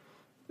later,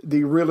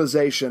 the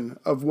realization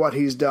of what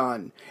he's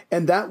done.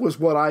 And that was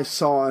what I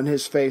saw in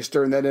his face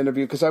during that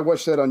interview, because I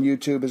watched that on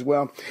YouTube as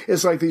well.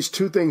 It's like these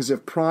two things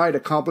of pride,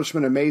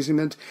 accomplishment,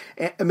 amazement,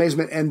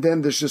 and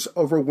then there's just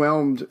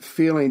overwhelmed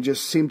feeling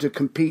just seemed to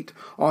compete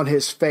on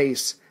his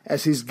face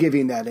as he's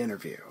giving that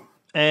interview.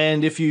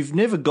 And if you've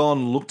never gone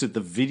and looked at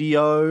the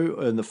video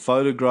and the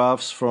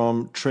photographs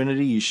from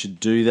Trinity, you should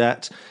do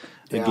that.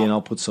 Yeah. Again,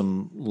 I'll put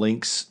some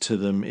links to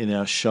them in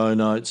our show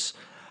notes.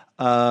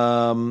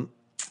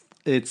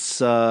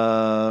 It's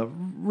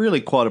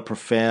really quite a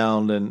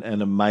profound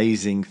and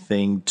amazing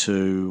thing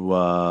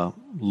to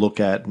look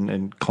at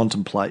and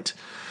contemplate.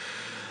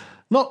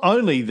 Not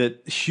only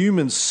that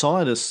human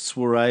scientists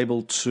were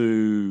able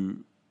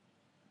to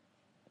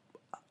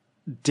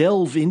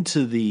delve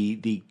into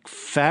the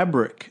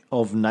fabric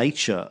of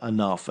nature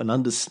enough and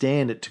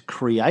understand it to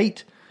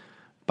create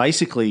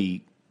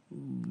basically,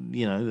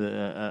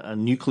 a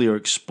nuclear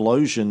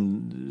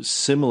explosion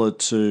similar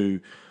to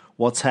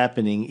what's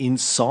happening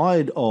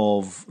inside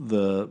of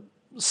the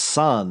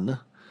sun,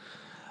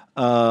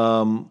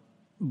 but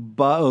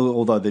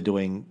although they're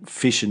doing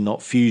fission,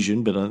 not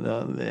fusion, but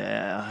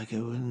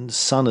the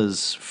sun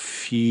is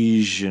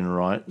fusion,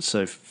 right?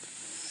 So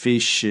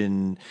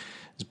fission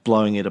is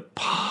blowing it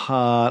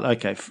apart.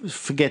 Okay,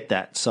 forget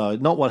that. So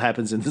not what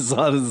happens in the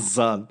side of the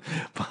sun,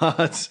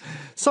 but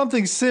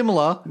something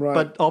similar, right,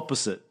 but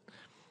opposite.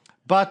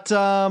 But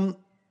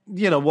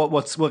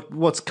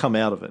what's come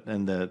out of it,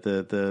 and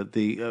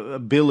the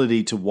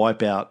ability to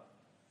wipe out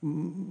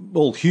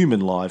all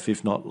human life,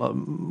 if not a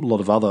lot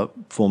of other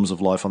forms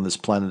of life on this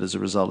planet as a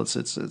result.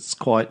 It's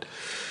quite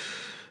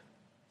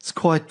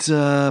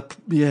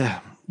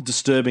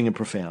disturbing and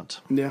profound.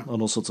 Yeah,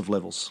 on all sorts of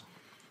levels.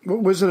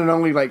 Wasn't it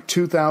only like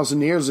 2,000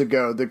 years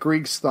ago the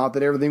Greeks thought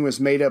that everything was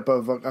made up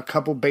of a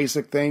couple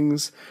basic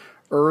things?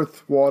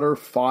 Earth, water,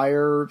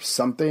 fire,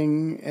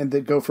 something, and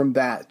then go from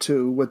that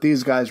to what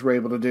these guys were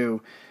able to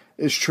do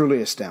is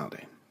truly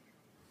astounding.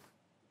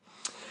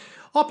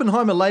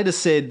 Oppenheimer later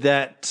said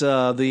that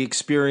the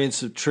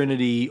experience of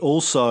Trinity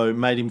also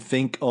made him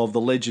think of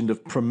the legend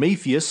of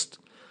Prometheus,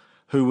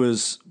 who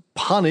was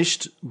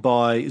punished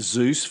by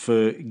Zeus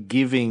for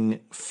giving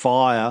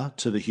fire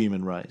to the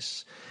human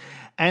race.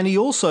 And he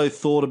also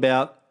thought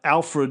about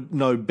Alfred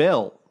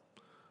Nobel,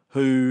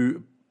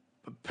 who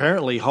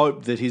apparently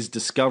hoped that his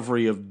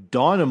discovery of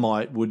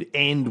dynamite would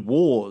end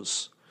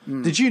wars.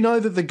 Did you know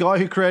that the guy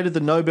who created the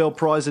Nobel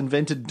Prize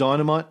invented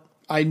dynamite?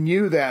 I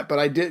knew that, but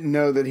I didn't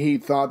know that he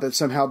thought that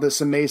somehow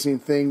this amazing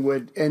thing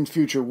would end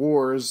future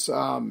wars.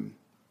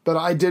 But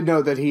I did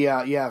know that he,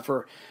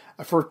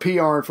 for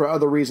PR and for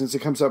other reasons, it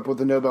comes up with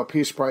the Nobel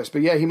Peace Prize.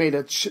 But yeah, he made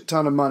a shit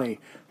ton of money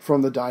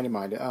from the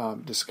dynamite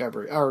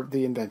discovery, or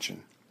the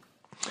invention.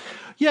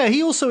 Yeah,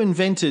 he also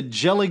invented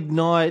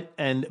gelignite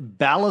and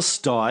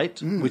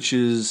ballastite, which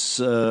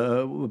is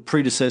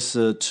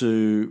predecessor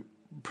to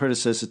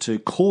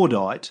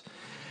cordite.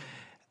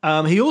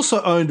 He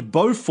also owned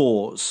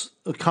Bofors,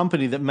 a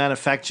company that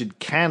manufactured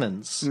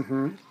cannons.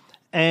 Mm-hmm.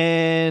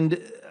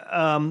 And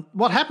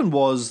what happened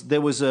was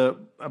there was a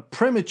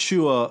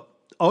premature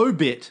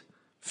obit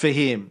for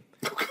him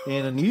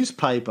in a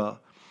newspaper,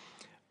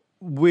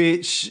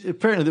 which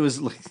apparently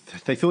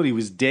they thought he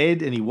was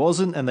dead and he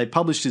wasn't, and they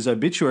published his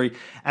obituary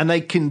and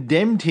they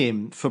condemned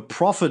him for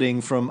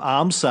profiting from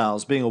arms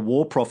sales, being a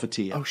war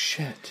profiteer. Oh,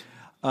 shit.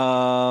 So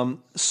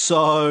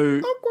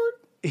awkward.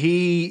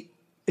 He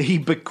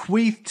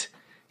bequeathed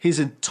his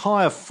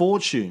entire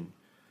fortune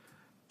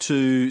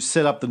to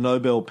set up the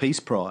Nobel Peace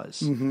Prize.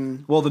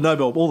 Mm-hmm. Well,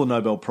 all the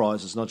Nobel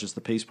Prizes, not just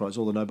the Peace Prize,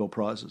 all the Nobel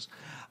Prizes.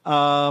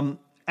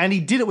 And he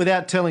did it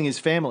without telling his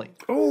family.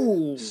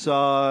 Oh.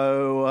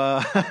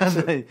 So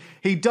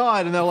he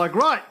died, and they're like,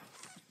 right,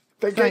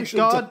 thank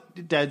God,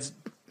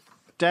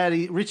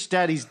 rich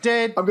daddy's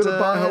dead. I'm going to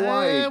buy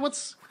Hawaii.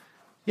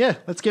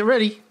 Let's get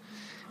ready.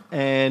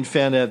 And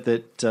found out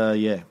that,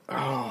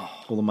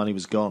 all the money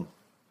was gone.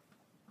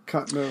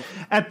 Can't move.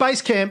 At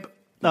base camp,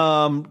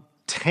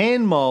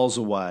 10 miles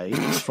away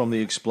from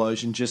the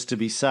explosion, just to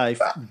be safe,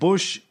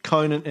 Bush,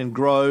 Conant, and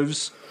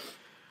Groves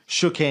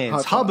shook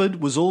hands.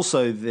 Hubbard was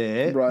also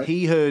there. Right.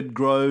 He heard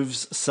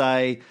Groves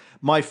say,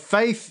 "My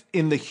faith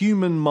in the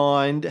human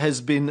mind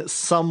has been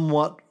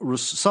somewhat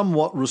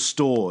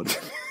restored."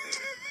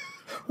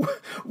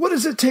 What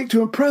does it take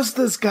to impress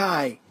this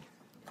guy?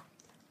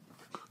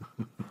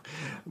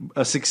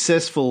 A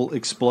successful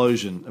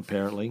explosion,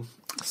 apparently.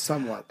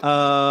 Somewhat.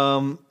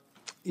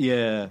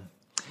 Yeah.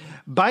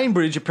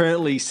 Bainbridge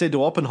apparently said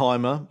to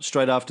Oppenheimer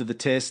straight after the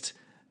test,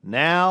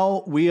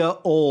 "Now we are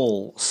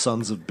all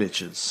sons of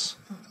bitches."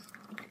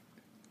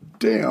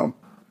 Damn.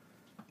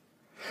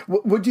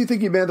 What do you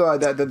think he meant by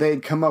that they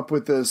had come up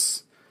with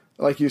this,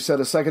 like you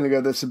said a second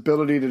ago, this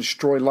ability to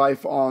destroy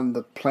life on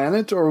the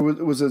planet, or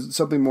was it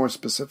something more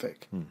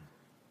specific?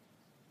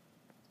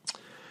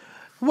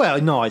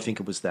 Well, no, I think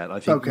it was that. I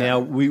think now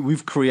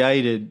we've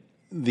created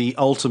the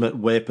ultimate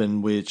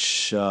weapon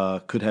which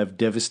could have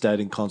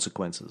devastating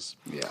consequences.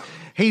 Yeah.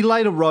 He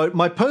later wrote,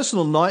 "My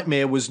personal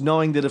nightmare was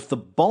knowing that if the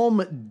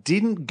bomb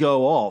didn't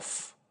go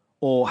off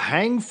or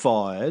hang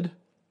fired,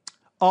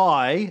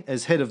 I,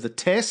 as head of the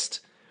test,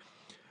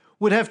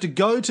 would have to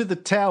go to the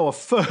tower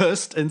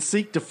first and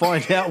seek to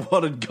find out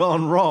what had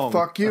gone wrong.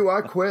 Fuck you,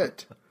 I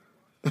quit.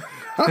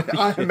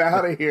 I'm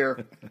out of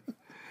here.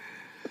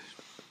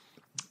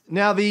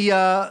 Now,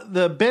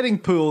 the betting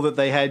pool that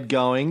they had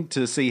going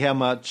to see how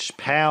much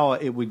power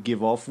it would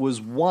give off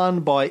was won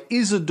by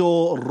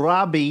Isidore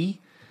Rabi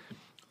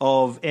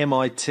of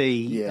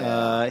MIT.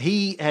 Yeah.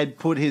 He had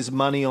put his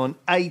money on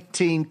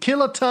 18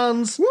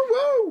 kilotons,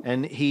 Woo-woo!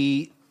 and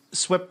he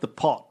swept the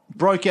pot,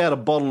 broke out a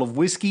bottle of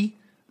whiskey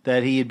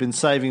that he had been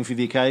saving for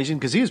the occasion,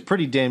 because he was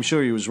pretty damn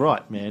sure he was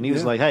right, man. He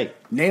was like, hey.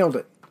 Nailed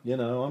it. You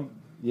know,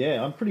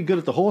 I'm pretty good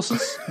at the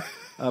horses.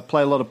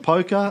 Play a lot of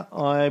poker.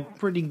 I'm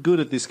pretty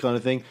good at this kind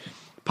of thing.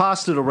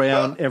 Passed it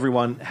around.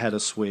 Everyone had a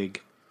swig.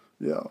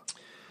 Yeah.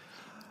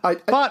 I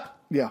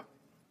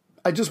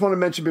just want to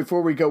mention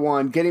before we go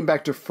on, getting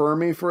back to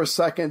Fermi for a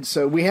second.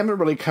 So we haven't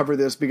really covered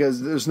this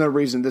because there's no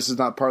reason this is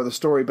not part of the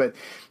story, but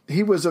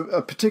he was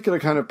a particular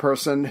kind of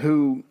person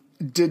who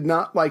did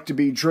not like to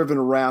be driven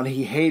around.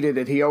 He hated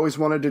it. He always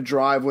wanted to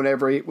drive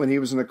when he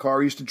was in a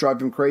car. It used to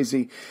drive him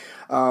crazy.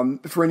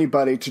 For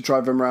anybody to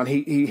drive him around.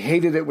 He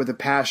hated it with a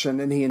passion,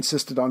 and he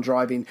insisted on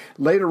driving.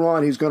 Later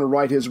on, he's going to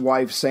write his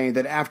wife saying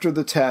that after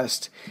the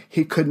test,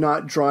 he could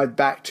not drive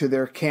back to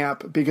their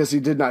camp because he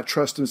did not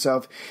trust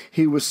himself.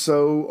 He was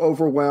so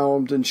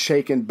overwhelmed and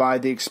shaken by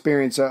the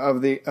experience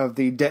of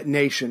the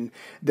detonation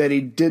that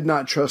he did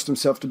not trust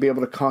himself to be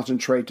able to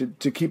concentrate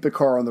to keep the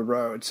car on the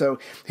road. So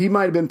he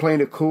might have been playing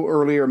it cool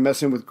earlier,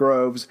 messing with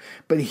Groves,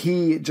 but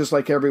he, just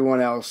like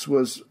everyone else,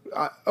 was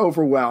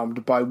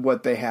overwhelmed by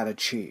what they had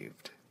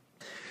achieved.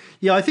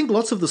 Yeah, I think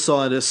lots of the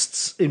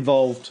scientists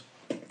involved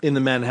in the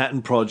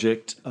Manhattan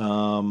Project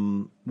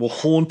were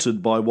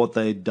haunted by what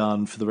they had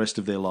done for the rest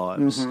of their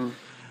lives. Mm-hmm.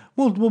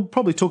 We'll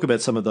probably talk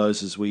about some of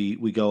those as we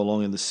go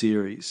along in the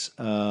series.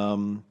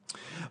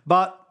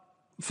 But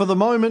for the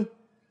moment,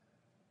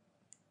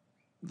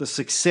 the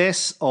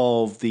success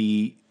of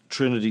the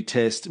Trinity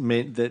Test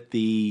meant that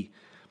the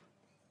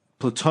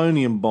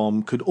plutonium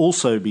bomb could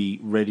also be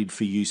readied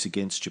for use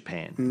against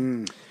Japan.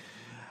 Mm.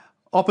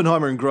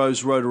 Oppenheimer and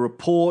Groves wrote a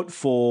report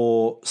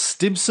for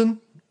Stimson,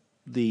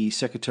 the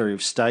Secretary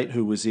of State,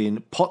 who was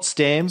in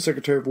Potsdam,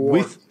 Secretary of War,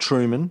 with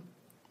Truman.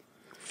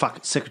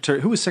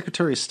 Who was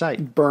Secretary of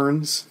State?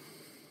 Burns.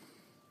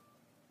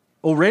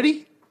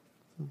 Already?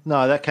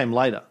 No, that came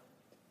later.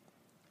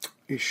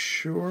 You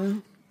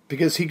sure?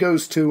 Because he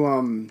goes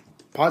to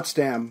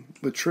Potsdam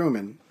with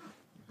Truman.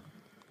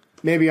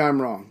 Maybe I'm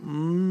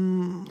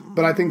wrong.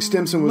 But I think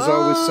Stimson was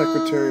always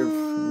Secretary of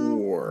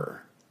War.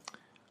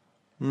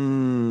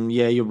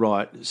 Yeah, you're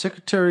right. He was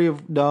Secretary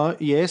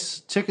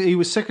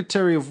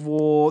of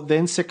War,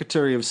 then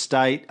Secretary of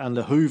State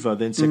under Hoover,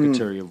 then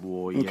Secretary of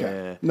War. Yeah.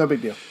 Okay. No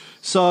big deal.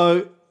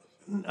 So,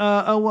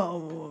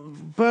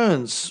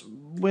 Burns.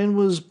 When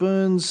was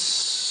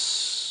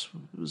Burns?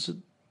 Was it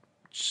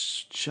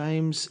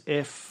James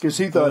F. Because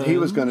he thought he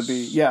was going to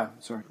be, yeah,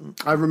 sorry.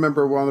 I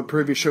remember on the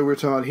previous show we were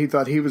talking about he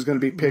thought he was going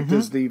to be picked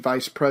as the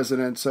vice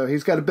president. So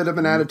he's got a bit of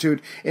an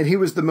attitude, and he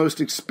was the most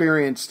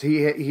experienced.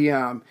 He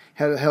had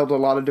held a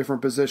lot of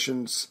different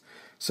positions.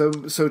 So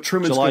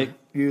Truman's going to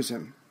use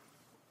him.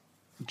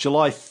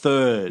 July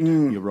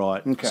 3rd, you're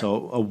right. Okay.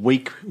 So a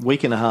week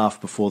and a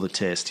half before the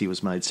test, he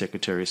was made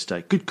Secretary of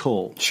State. Good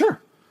call. Sure.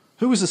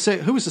 Who was the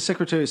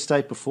Secretary of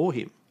State before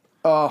him?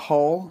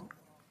 Hull.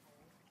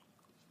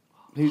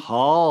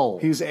 Hull.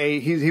 He was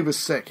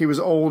sick. He was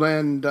old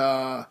and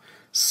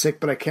sick,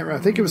 but I can't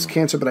remember. I think it was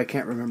cancer, but I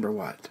can't remember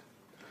what.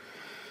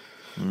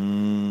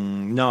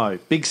 No,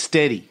 Big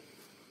Steady.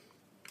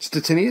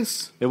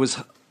 Stettinius? It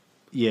was,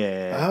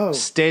 yeah. Oh.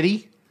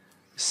 Steady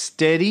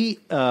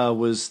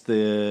was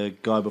the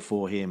guy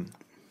before him.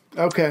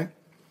 Okay.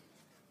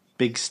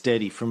 Big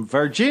Steady from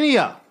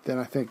Virginia. Then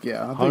I think,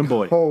 yeah.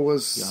 Homeboy. Hull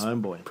was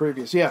homeboy.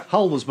 Previous, yeah.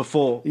 Hull was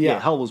before. Yeah.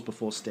 Hull was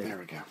before Steady. There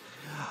we go.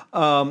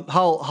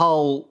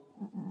 Hull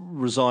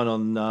resigned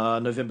on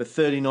November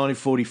 30,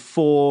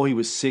 1944. He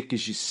was sick,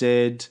 as you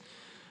said.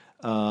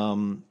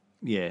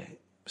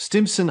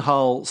 Stimson,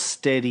 Hull,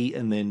 Steady,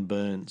 and then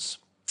Burns.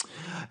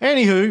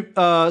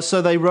 Anywho,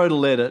 so they wrote a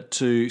letter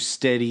to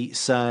Steady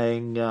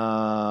saying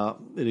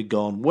it had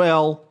gone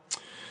well,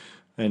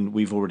 and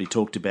we've already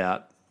talked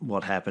about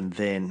what happened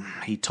then.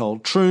 He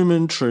told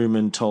Truman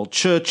told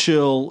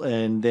Churchill,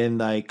 and then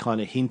they kind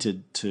of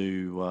hinted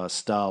to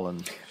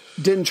Stalin.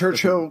 Didn't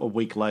Churchill... A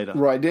week later.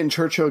 Right, didn't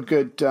Churchill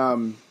get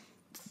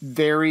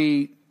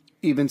very,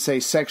 even say,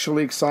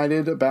 sexually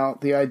excited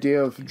about the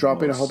idea of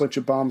dropping a whole bunch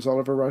of bombs all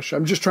over Russia?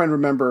 I'm just trying to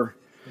remember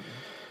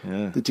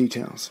the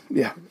details.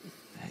 Yeah.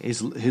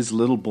 His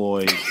little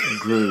boy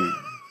grew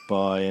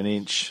by an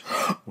inch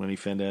when he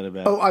found out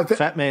about it.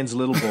 Fat man's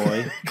little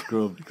boy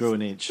grew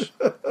an inch.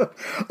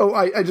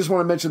 I just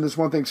want to mention this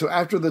one thing. So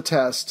after the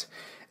test,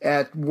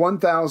 at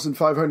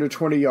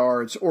 1,520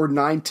 yards, or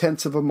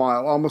 9/10 of a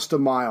mile, almost a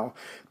mile,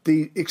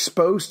 the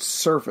exposed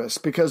surface,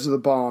 because of the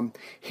bomb,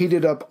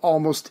 heated up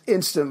almost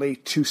instantly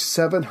to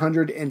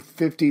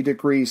 750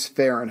 degrees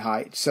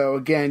Fahrenheit. So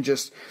again,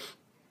 just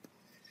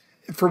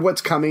for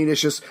what's coming,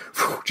 it's just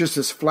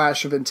this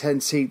flash of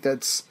intense heat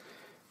that's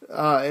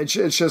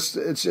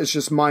it's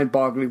just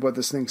mind-boggling what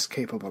this thing's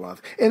capable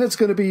of. And it's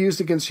going to be used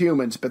against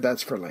humans, but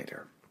that's for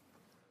later.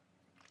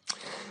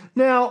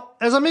 Now,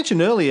 as I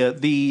mentioned earlier,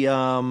 the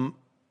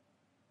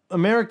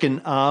American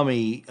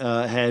Army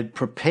had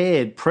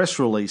prepared press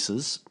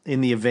releases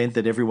in the event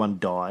that everyone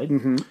died.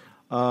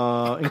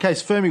 In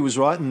case Fermi was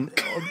right and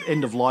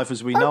end of life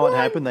as we know it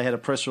happened, they had a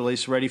press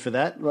release ready for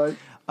that. Right.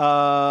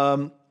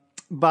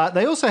 But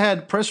they also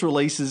had press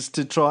releases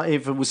to try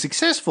if it was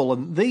successful,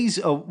 and these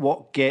are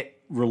what get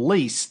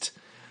released.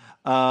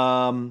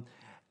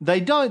 They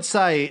don't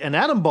say an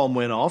atom bomb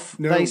went off.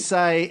 No. They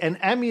say an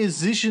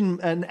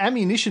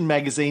ammunition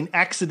magazine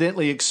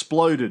accidentally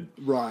exploded.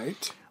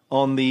 Right.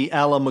 On the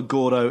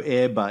Alamogordo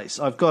Air Base.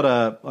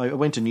 I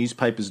went to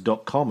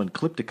newspapers.com and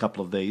clipped a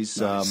couple of these.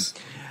 Nice.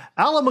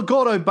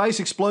 Alamogordo Base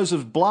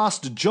explosive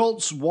blast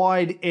jolts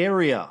wide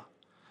area.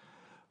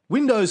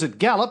 Windows at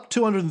Gallup,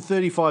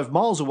 235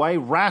 miles away,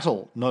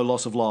 rattle, no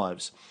loss of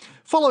lives.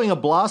 Following a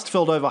blast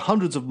felt over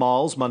hundreds of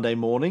miles Monday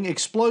morning,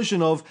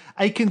 explosion of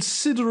a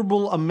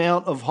considerable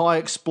amount of high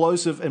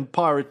explosive and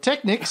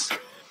pyrotechnics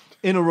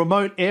in a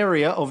remote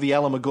area of the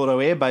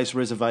Alamogordo Air Base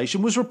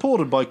Reservation was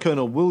reported by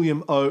Colonel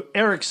William O.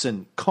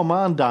 Erickson,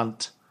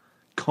 Commandant.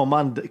 Do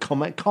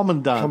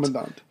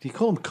you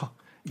call him?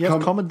 You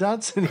have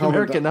commandants in the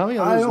American Army?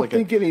 I don't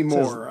think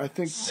anymore.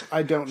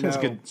 I don't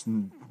know. Good.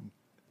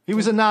 He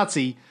was a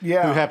Nazi who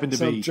happened to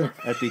be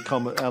at the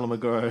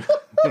Alamogordo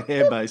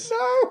Air Base.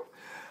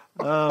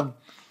 No.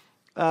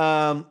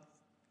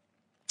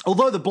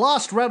 Although the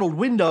blast rattled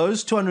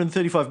windows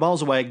 235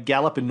 miles away at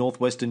Gallup in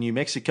northwestern New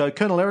Mexico,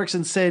 Colonel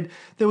Erickson said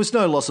there was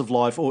no loss of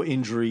life or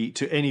injury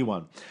to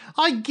anyone.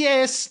 I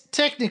guess,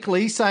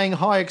 technically, saying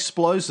high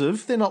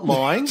explosive, they're not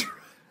lying.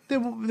 There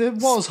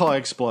was high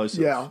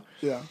explosive.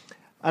 Yeah.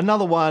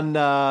 Another one,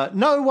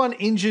 no one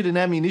injured in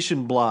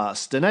ammunition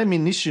blast. An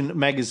ammunition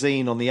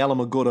magazine on the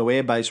Alamogordo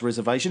Air Base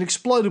Reservation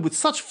exploded with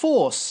such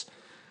force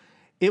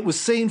it was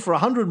seen for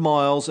 100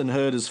 miles and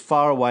heard as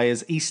far away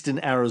as eastern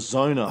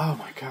Arizona. Oh,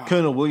 my God.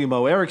 Colonel William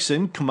O.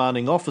 Erickson,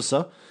 commanding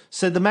officer,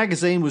 said the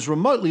magazine was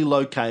remotely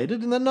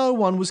located and that no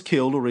one was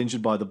killed or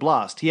injured by the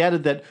blast. He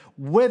added that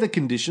weather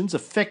conditions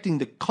affecting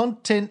the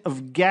content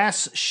of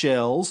gas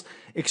shells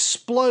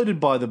exploded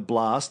by the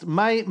blast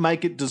may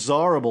make it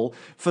desirable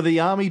for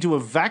the Army to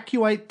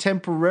evacuate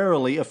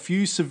temporarily a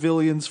few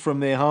civilians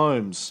from their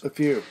homes. A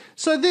few.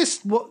 So in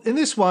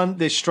this one,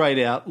 they're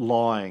straight out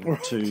lying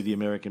to the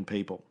American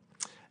people.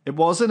 It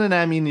wasn't an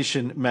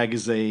ammunition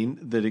magazine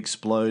that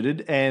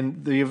exploded,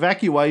 and the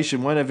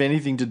evacuation won't have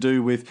anything to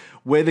do with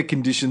weather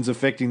conditions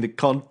affecting the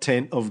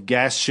content of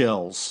gas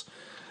shells.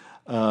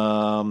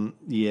 Nuclear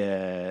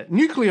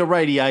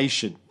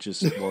radiation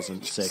just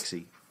wasn't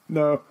sexy.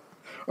 No.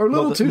 Or a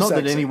little too sexy. Not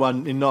that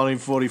anyone in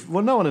 1940...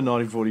 Well, no one in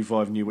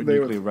 1945 knew what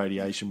nuclear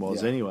radiation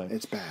was anyway.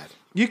 It's bad.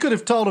 You could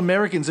have told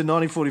Americans in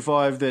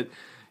 1945 that...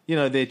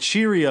 their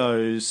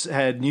Cheerios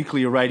had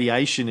nuclear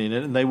radiation in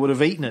it, and they would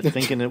have eaten it,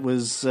 thinking it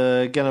was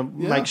going to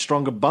make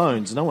stronger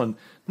bones. No one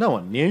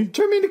knew.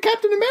 Turn me into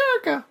Captain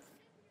America.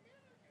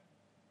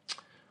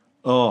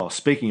 Oh,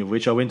 speaking of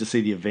which, I went to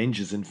see the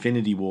Avengers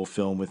Infinity War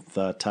film with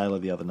Taylor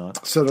the other night.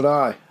 So did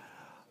I.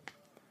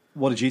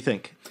 What did you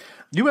think?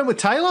 You went with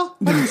Taylor?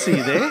 I didn't see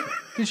you there.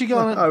 Did you go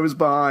on it? I was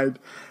behind.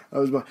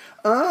 I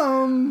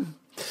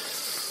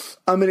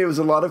mean, it was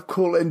a lot of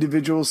cool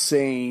individual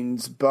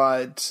scenes,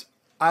 but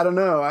I don't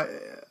know.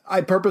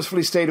 I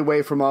purposefully stayed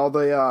away from all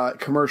the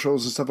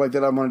commercials and stuff like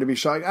that. I wanted to be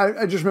shocked.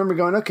 I just remember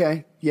going,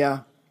 okay,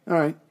 yeah, all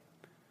right,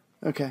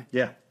 okay.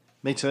 Yeah,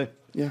 me too.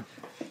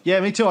 Yeah,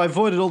 me too. I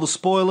avoided all the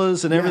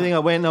spoilers and everything. I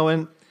went,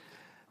 I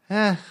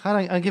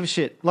don't give a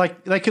shit.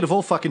 Like, they could have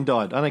all fucking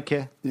died. I don't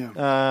care. Yeah.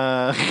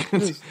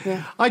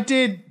 I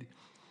did,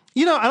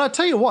 and I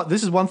tell you what,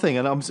 this is one thing,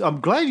 and I'm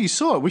glad you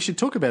saw it. We should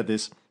talk about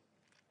this.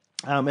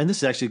 And this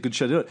is actually a good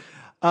show to do it.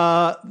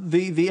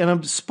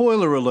 And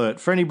spoiler alert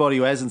for anybody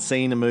who hasn't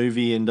seen a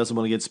movie and doesn't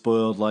want to get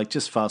spoiled, like,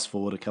 just fast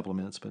forward a couple of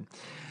minutes. But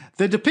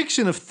the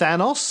depiction of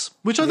Thanos,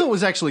 which I thought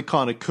was actually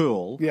kind of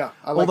cool. Yeah,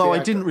 although I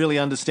didn't really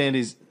understand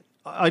his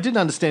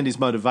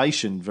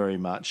motivation very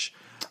much.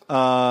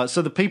 So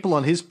the people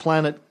on his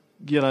planet,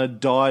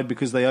 died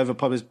because they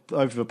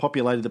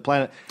overpopulated the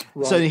planet.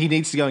 Right. So he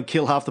needs to go and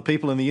kill half the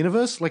people in the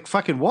universe. Like,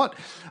 fucking what?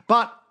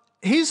 But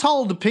his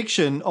whole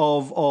depiction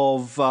of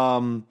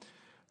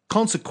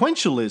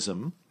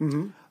consequentialism.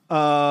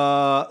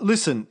 Mm-hmm.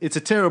 Listen, it's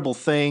a terrible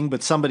thing,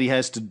 but somebody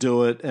has to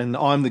do it, and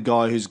I'm the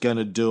guy who's going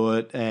to do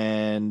it,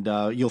 and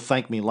you'll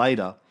thank me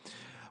later.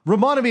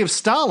 Reminded me of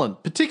Stalin,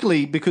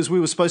 particularly because we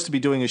were supposed to be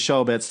doing a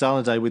show about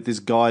Stalin Day with this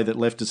guy that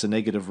left us a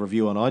negative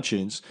review on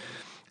iTunes,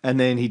 and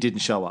then he didn't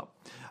show up.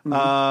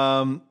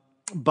 Mm-hmm.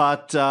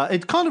 But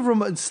it kind of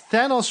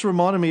Thanos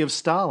reminded me of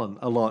Stalin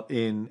a lot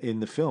in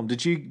the film.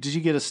 Did you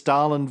get a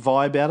Stalin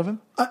vibe out of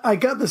him? I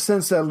got the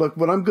sense that, look,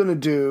 what I'm going to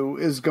do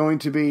is going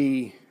to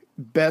be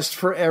best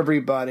for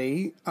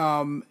everybody.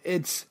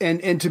 It's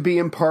and to be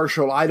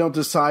impartial. I don't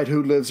decide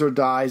who lives or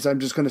dies. I'm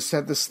just going to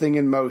set this thing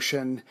in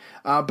motion.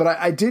 But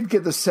I did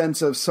get the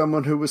sense of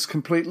someone who was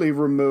completely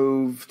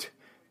removed.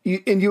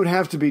 And you would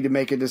have to be to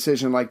make a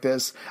decision like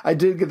this. I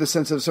did get the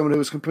sense of someone who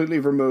was completely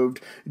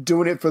removed,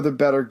 doing it for the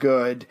better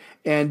good,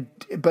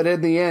 but in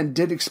the end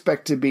did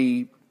expect to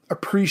be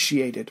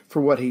appreciated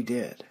for what he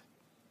did.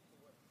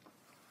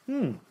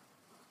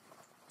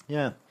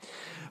 Yeah.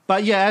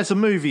 But yeah, as a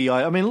movie,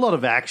 I mean, a lot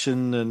of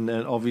action and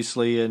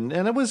obviously, and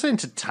it was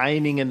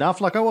entertaining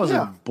enough. Like I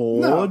wasn't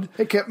bored. No,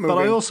 it kept moving.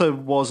 But I also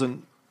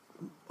wasn't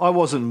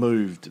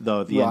moved though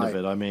at the end of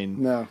it. I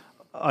mean, no.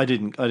 I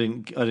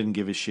didn't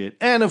give a shit.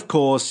 And of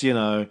course, you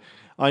know,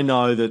 I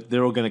know that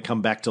they're all going to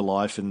come back to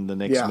life in the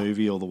next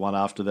movie or the one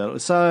after that.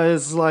 So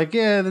it's like,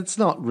 yeah, that's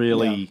not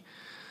really,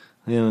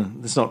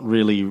 it's not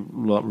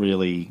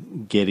really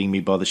getting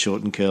me by the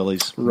short and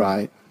curlies.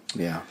 Right.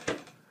 Yeah.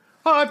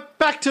 All right,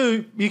 back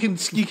to you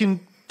can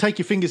take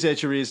your fingers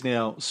out your ears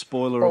now.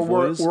 Spoiler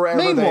avoiders.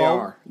 Wherever they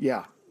are.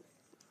 Yeah.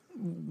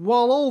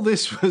 While all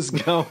this was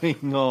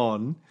going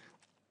on,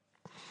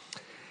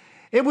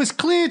 it was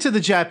clear to the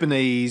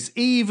Japanese,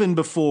 even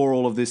before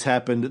all of this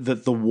happened,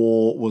 that the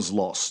war was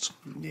lost.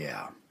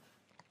 Yeah.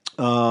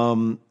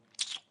 In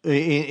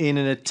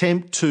an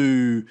attempt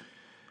to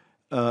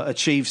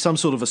achieve some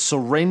sort of a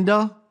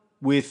surrender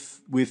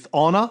with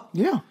honor,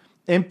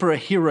 Emperor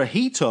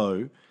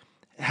Hirohito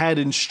had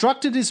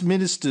instructed his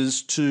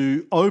ministers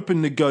to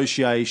open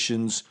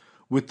negotiations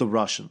with the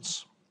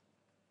Russians.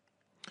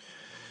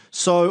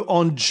 So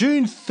on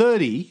June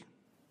 30,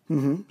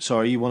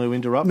 sorry, you want to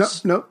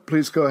interrupt? No,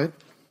 please go ahead.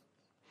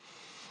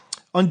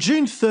 On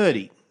June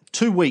 30,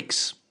 2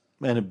 weeks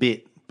and a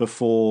bit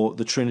before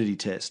the Trinity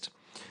Test,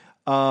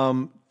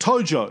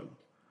 Tojo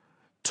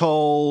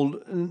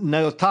told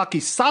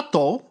Naotaki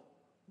Sato,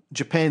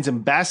 Japan's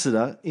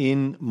ambassador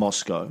in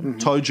Moscow,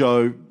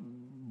 Tojo,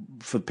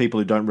 for people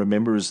who don't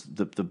remember, is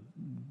the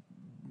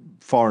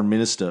foreign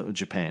minister of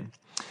Japan,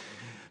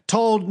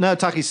 told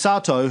Naotaki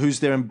Sato,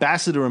 who's their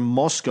ambassador in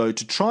Moscow,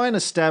 to try and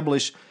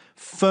establish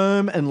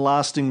firm and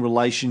lasting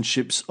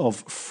relationships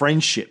of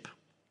friendship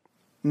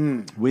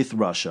with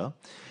Russia.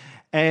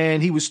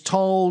 And he was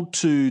told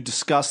to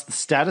discuss the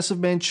status of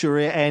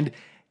Manchuria and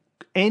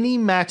any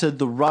matter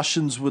the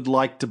Russians would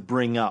like to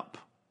bring up.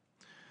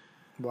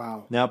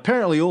 Wow. Now,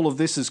 apparently all of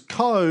this is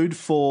code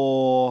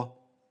for,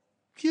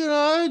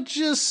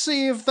 just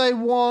see if they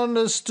want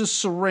us to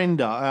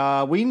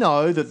surrender. We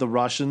know that the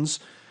Russians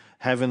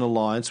have an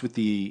alliance with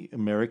the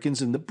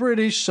Americans and the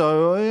British,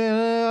 so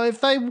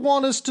if they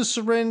want us to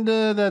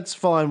surrender, that's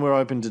fine. We're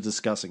open to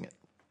discussing it.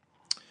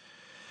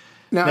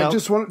 Now I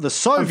just want the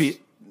Soviet.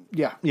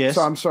 Yes.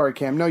 So I'm sorry,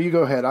 Cam. No, you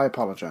go ahead. I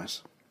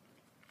apologize.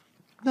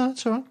 No,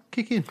 it's all right.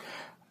 Kick in.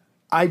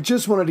 I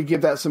just wanted to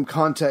give that some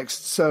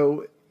context.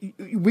 So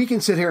we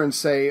can sit here and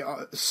say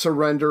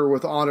surrender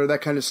with honor,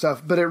 that kind of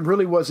stuff, but it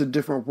really was a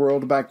different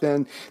world back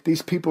then.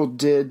 These people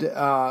did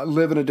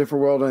live in a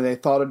different world, and they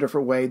thought a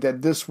different way,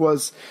 that this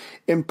was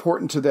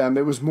important to them.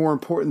 It was more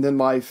important than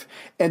life.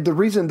 And the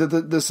reason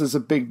that this is a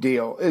big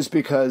deal is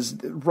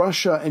because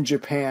Russia and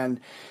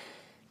Japan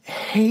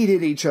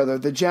hated each other.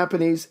 The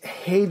Japanese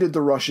hated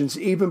the Russians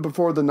even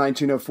before the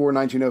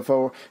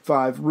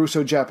 1904-1905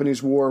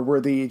 Russo-Japanese War,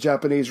 where the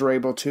Japanese were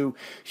able to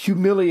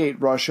humiliate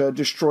Russia,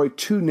 destroy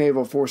 2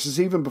 naval forces.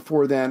 Even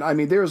before then, I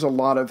mean, there's a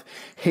lot of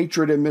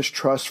hatred and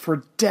mistrust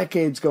for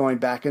decades going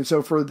back. And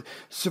so for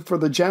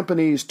the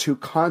Japanese to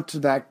contact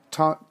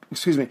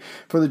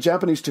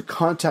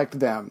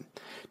them,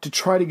 to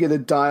try to get a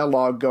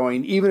dialogue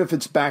going, even if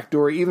it's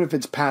backdoor, even if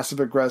it's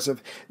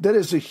passive-aggressive, that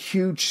is a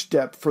huge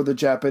step for the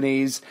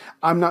Japanese.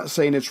 I'm not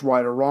saying it's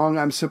right or wrong.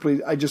 I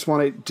just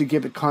wanted to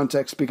give it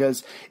context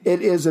because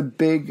it is a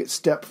big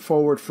step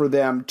forward for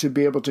them to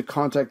be able to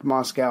contact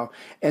Moscow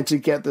and to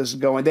get this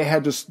going. They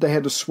had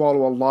to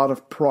swallow a lot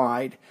of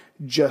pride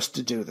just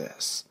to do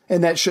this,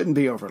 and that shouldn't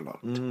be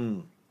overlooked.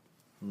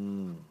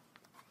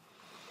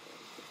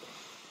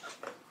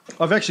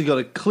 I've actually got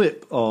a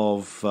clip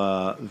of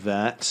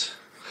that.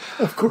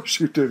 Of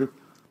course you do.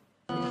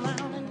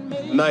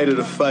 Night of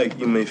the fight,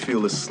 you may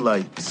feel a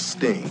slight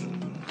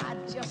sting.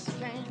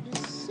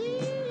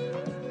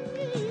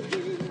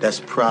 That's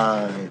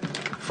pride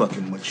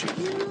fucking with you.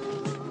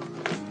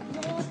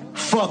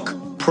 Fuck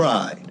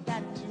pride.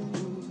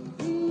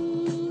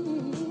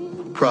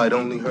 Pride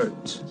only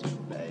hurts.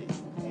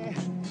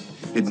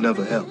 It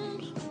never helps.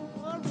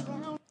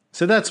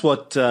 So that's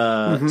what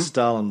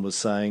Stalin was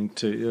saying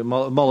to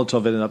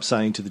Molotov ended up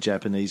saying to the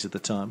Japanese at the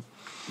time.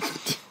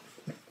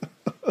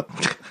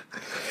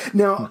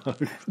 Now,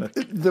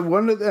 the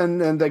one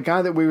and the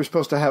guy that we were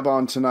supposed to have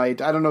on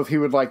tonight, I don't know if he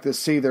would like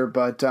this either,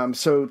 but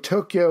so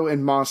Tokyo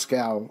and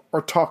Moscow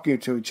are talking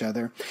to each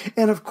other.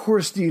 And of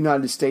course, the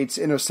United States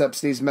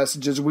intercepts these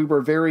messages. We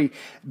were very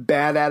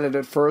bad at it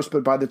at first,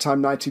 but by the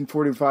time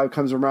 1945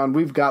 comes around,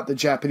 we've got the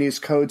Japanese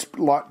codes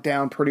locked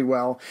down pretty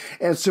well.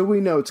 And so we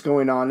know what's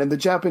going on. And the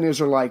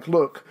Japanese are like,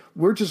 look,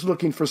 we're just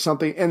looking for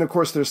something, and of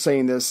course they're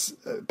saying this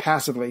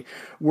passively,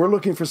 we're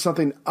looking for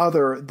something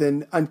other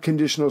than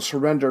unconditional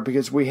surrender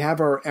because we have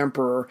our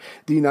emperor.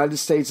 The United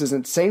States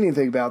isn't saying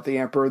anything about the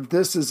emperor.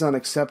 This is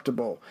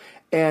unacceptable.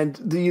 And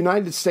the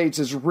United States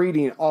is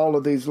reading all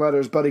of these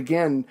letters, but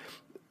again,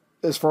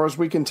 as far as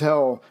we can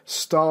tell,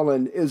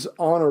 Stalin is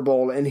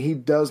honorable and he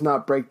does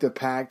not break the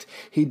pact.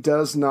 He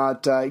does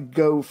not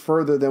go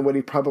further than what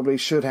he probably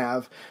should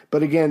have.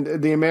 But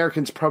again, the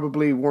Americans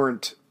probably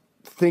weren't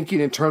thinking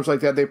in terms like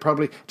that. They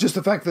probably, just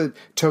the fact that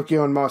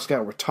Tokyo and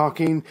Moscow were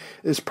talking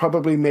is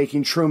probably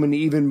making Truman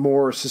even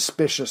more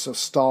suspicious of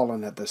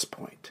Stalin at this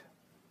point.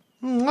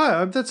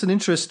 That's an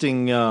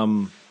interesting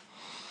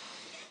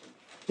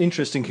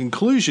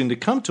conclusion to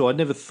come to. I'd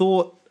never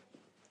thought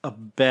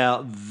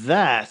about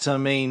that. I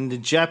mean, the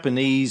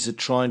Japanese are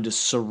trying to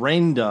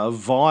surrender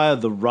via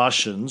the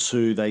Russians,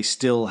 who they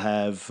still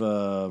have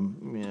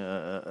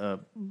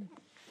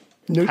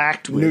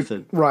pact with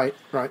it. Right.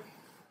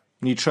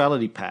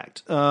 Neutrality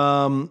pact,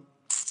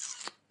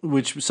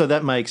 which so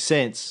that makes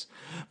sense.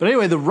 But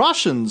anyway, the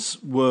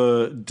Russians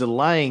were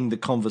delaying the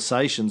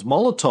conversations.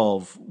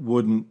 Molotov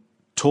wouldn't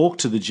talk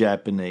to the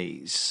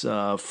Japanese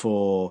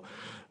for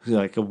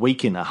like a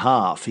week and a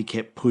half. He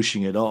kept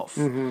pushing it off.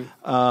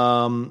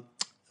 Mm-hmm.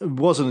 It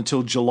wasn't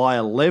until July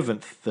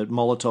 11th that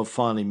Molotov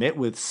finally met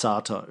with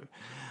Sato.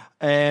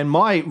 And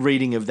my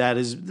reading of that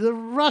is the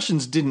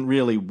Russians didn't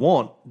really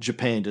want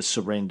Japan to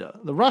surrender.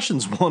 The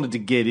Russians wanted to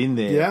get in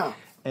there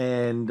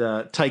and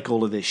take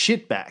all of their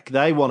shit back.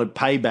 They wanted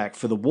payback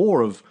for the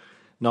war of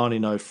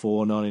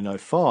 1904,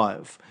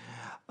 1905.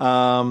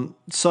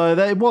 So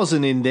it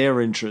wasn't in their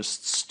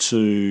interests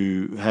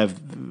to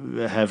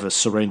have a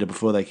surrender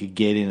before they could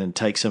get in and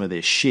take some of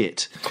their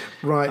shit.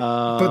 Right.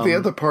 But the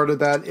other part of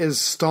that is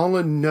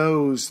Stalin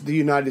knows the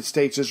United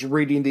States is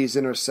reading these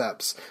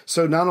intercepts.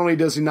 So not only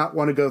does he not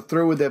want to go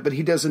through with it, but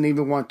he doesn't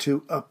even want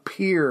to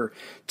appear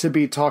to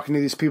be talking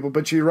to these people.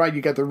 But you're right.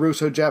 You got the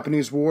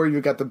Russo-Japanese War. You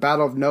got the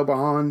Battle of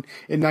Nobahan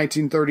in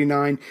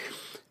 1939.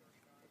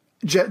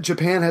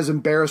 Japan has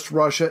embarrassed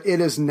Russia.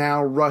 It is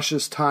now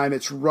Russia's time.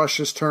 It's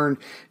Russia's turn.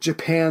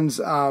 Japan is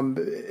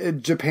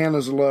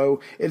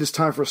low. It is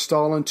time for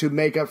Stalin to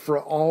make up for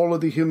all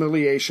of the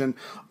humiliation,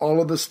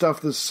 all of the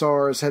stuff the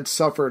Tsars had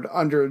suffered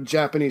under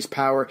Japanese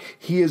power.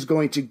 He is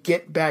going to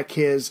get back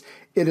his.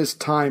 It is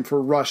time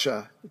for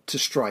Russia to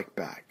strike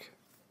back.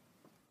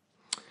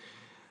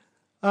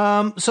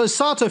 So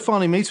Sato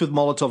finally meets with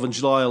Molotov on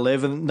July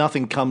 11.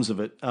 Nothing comes of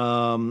it.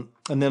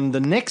 And then the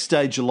next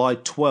day, July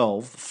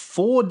 12,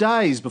 4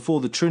 days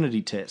before the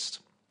Trinity Test,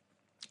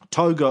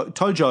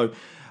 Tojo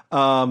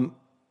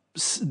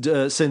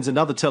sends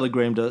another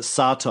telegram to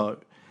Sato.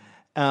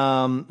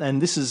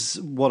 And this is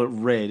what it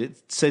read.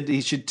 It said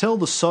he should tell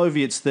the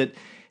Soviets that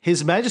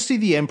His Majesty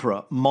the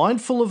Emperor,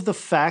 mindful of the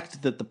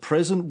fact that the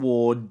present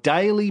war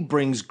daily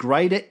brings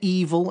greater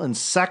evil and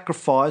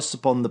sacrifice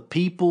upon the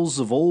peoples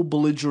of all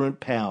belligerent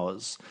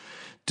powers,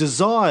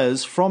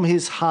 desires from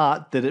his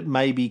heart that it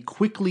may be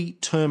quickly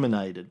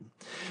terminated.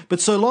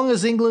 But so long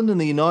as England and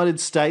the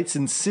United States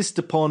insist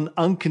upon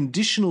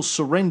unconditional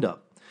surrender,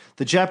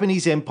 the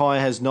Japanese Empire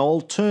has no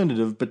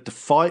alternative but to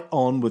fight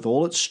on with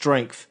all its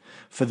strength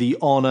for the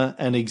honour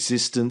and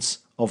existence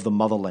of the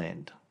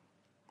motherland.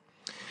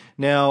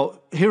 Now,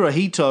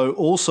 Hirohito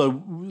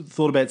also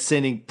thought about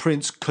sending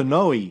Prince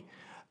Konoe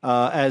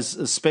as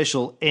a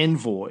special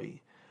envoy,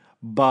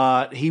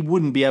 but he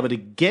wouldn't be able to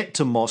get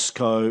to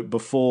Moscow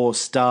before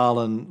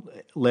Stalin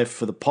left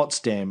for the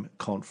Potsdam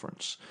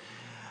Conference.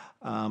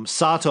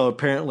 Sato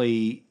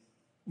apparently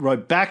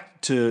wrote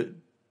back to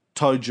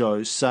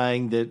Tojo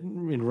saying that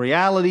in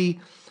reality,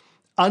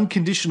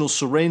 unconditional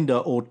surrender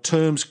or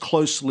terms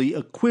closely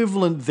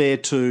equivalent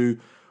thereto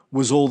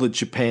was all that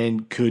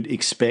Japan could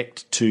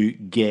expect to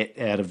get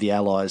out of the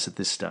Allies at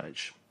this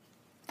stage.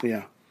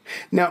 Yeah.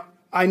 Now,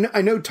 I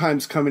know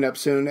time's coming up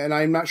soon, and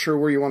I'm not sure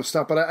where you want to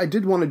stop, but I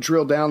did want to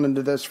drill down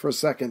into this for a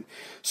second.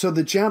 So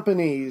the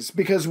Japanese,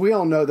 because we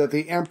all know that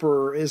the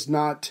emperor is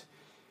not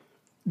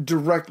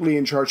directly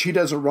in charge. He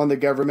doesn't run the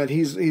government.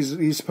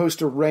 He's supposed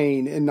to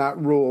reign and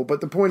not rule.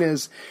 But the point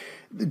is,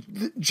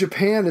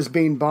 Japan is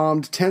being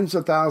bombed. Tens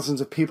of thousands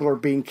of people are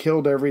being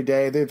killed every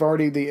day. They've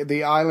already,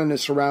 the island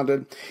is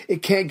surrounded.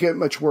 It can't get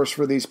much worse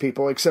for these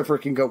people, except for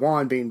it can go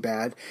on being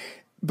bad.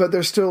 But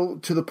they're still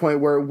to the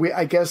point where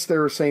I guess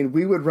they're saying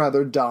we would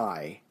rather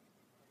die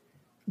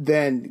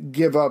than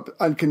give up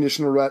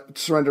unconditional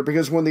surrender.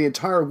 Because when the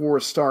entire war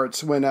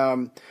starts, when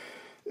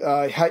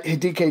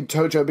Hideki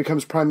Tojo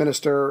becomes prime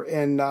minister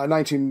in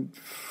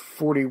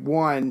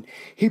 1941,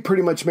 he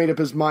pretty much made up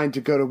his mind to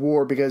go to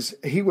war because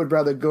he would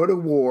rather go to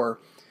war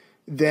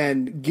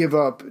than give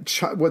up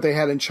what they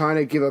had in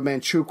China, give up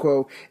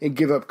Manchukuo, and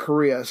give up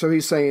Korea. So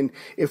he's saying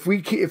if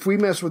we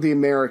mess with the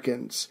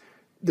Americans,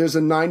 there's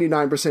a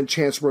 99%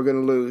 chance we're going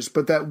to lose,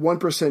 but that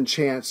 1%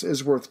 chance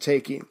is worth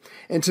taking.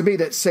 And to me,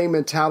 that same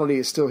mentality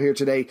is still here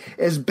today.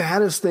 As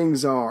bad as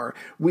things are,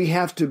 we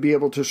have to be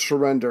able to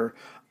surrender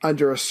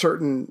in a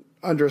certain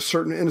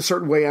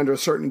way, under a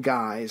certain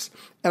guise.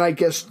 And I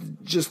guess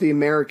just the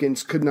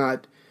Americans could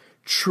not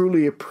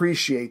truly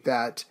appreciate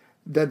that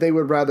they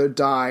would rather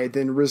die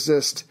than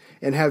resist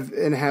and have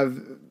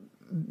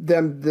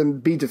them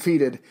be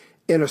defeated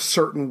in a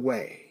certain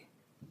way.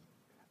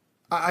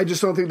 I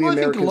just don't think the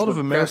Americans. I think a lot of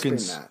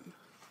Americans. That.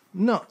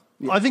 No,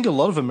 yeah. I think a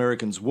lot of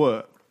Americans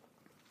were,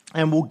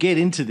 and we'll get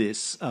into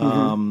this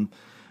over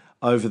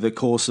the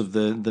course of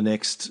the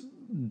next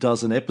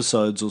dozen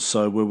episodes or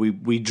so, where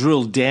we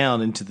drill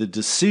down into the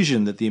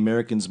decision that the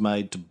Americans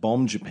made to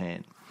bomb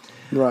Japan.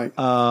 Right.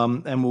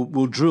 And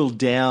we'll drill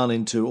down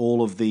into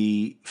all of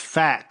the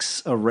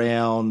facts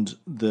around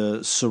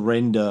the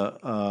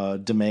surrender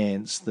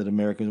demands that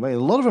Americans made. A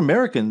lot of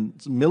American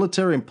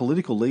military and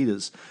political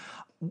leaders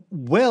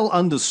well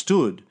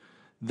understood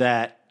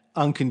that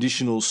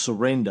unconditional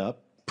surrender,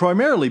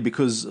 primarily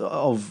because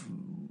of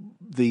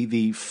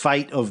the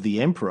fate of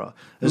the emperor.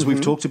 As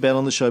we've talked about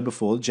on the show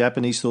before, the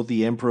Japanese thought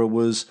the emperor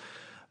was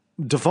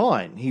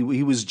divine.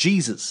 He was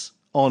Jesus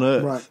on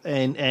earth, right.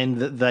 and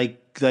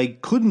they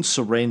couldn't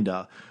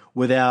surrender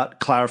without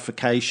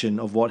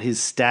clarification of what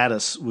his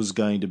status was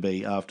going to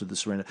be after the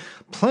surrender.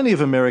 Plenty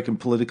of American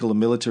political and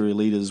military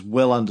leaders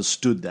well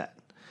understood that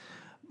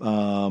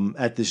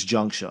at this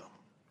juncture.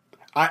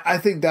 I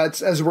think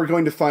that's, as we're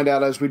going to find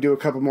out as we do a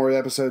couple more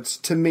episodes,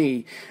 to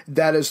me,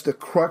 that is the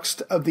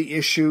crux of the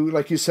issue.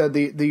 Like you said,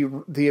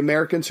 the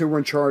Americans who were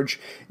in charge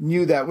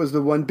knew that was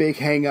the one big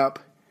hang-up,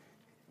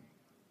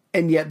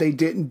 and yet they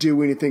didn't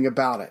do anything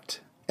about it.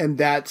 And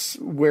that's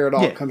where it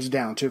all comes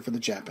down to for the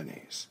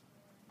Japanese.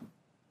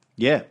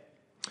 Yeah.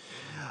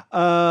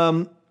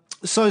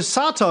 So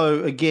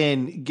Sato,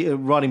 again,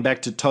 writing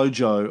back to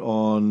Tojo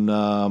on,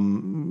 I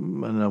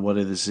don't know what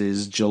this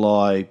is,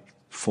 July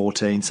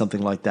 14,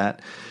 something like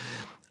that,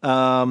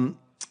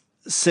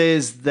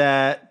 says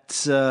that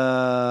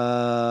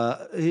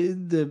the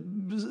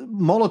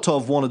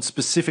Molotov wanted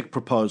specific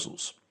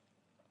proposals.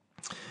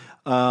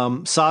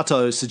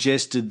 Sato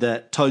suggested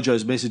that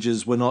Tojo's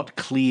messages were not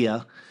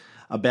clear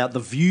about the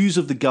views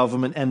of the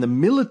government and the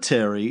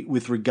military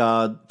with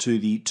regard to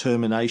the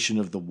termination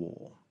of the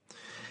war.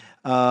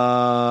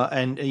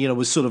 And,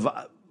 was sort of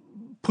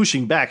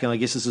pushing back, and I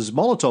guess this is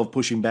Molotov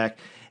pushing back,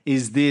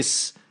 is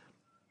this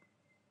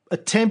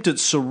attempt at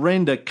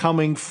surrender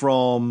coming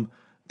from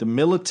the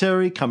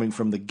military, coming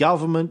from the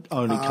government,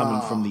 only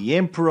coming from the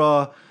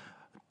emperor.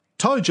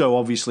 Tojo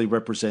obviously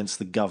represents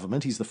the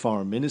government. He's the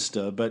foreign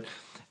minister, but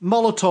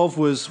Molotov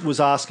was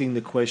asking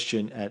the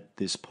question at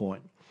this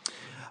point.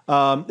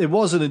 It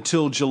wasn't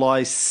until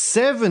July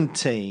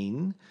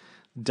 17,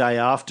 day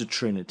after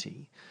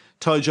Trinity,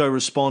 Tojo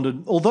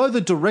responded, although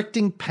the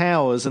directing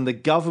powers and the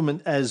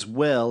government as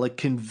well are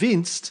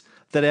convinced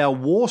that our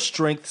war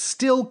strength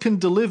still can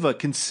deliver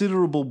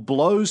considerable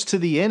blows to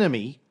the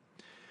enemy,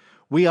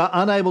 we are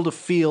unable to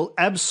feel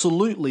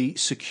absolutely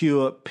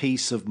secure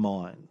peace of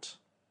mind.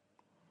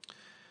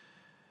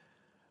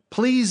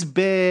 Please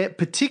bear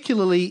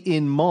particularly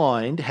in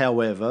mind,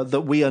 however,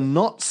 that we are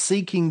not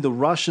seeking the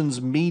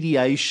Russians'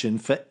 mediation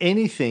for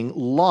anything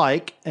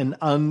like an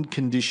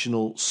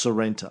unconditional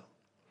surrender.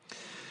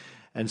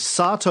 And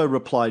Sato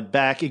replied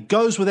back, it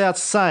goes without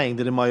saying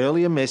that in my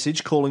earlier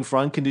message calling for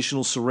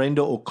unconditional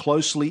surrender or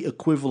closely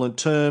equivalent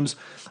terms,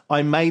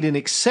 I made an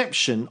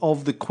exception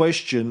of the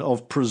question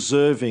of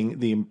preserving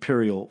the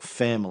imperial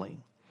family.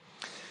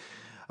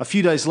 A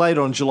few days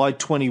later, on July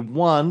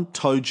 21,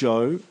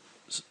 Tojo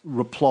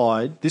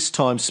replied, this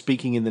time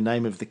speaking in the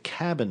name of the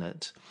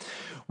cabinet,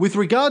 with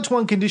regard to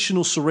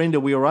unconditional surrender,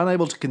 we are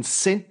unable to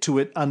consent to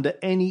it under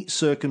any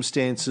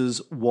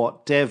circumstances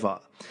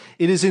whatever.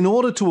 It is in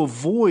order to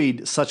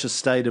avoid such a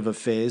state of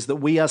affairs that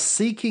we are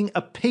seeking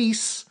a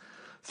peace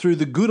through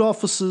the good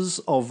offices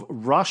of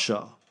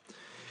Russia.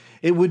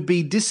 It would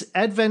be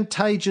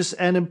disadvantageous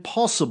and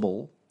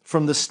impossible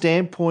from the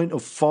standpoint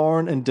of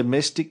foreign and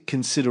domestic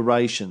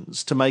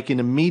considerations to make an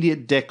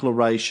immediate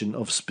declaration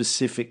of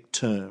specific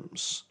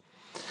terms.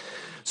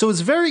 So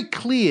it's very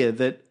clear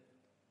that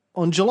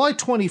on July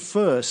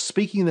 21st,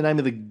 speaking in the name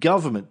of the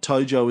government,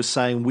 Tojo is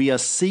saying we are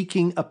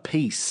seeking a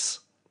peace.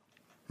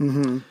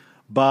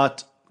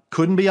 But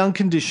couldn't be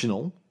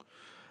unconditional.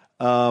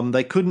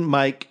 They couldn't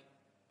make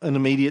an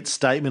immediate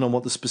statement on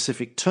what the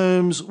specific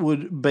terms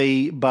would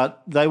be,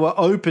 but they were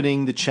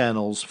opening the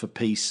channels for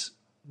peace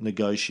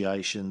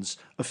negotiations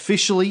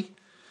officially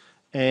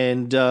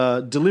and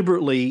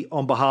deliberately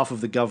on behalf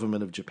of the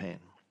government of Japan.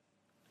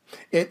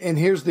 And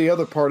here's the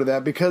other part of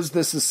that. Because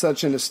this is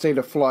such in a state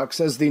of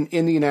flux, as the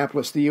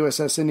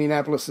USS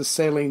Indianapolis is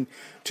sailing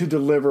to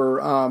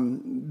deliver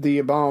the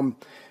bomb,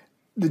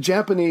 the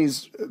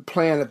Japanese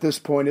plan at this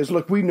point is,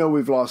 look, we know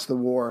we've lost the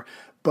war,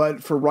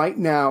 but for right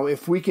now,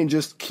 if we can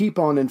just keep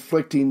on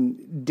inflicting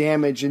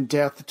damage and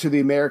death to the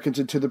Americans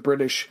and to the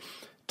British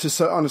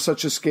on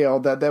such a scale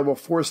that will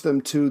force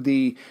them to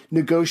the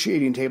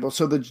negotiating table.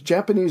 So the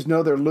Japanese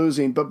know they're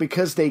losing, but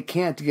because they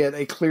can't get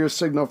a clear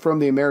signal from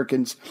the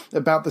Americans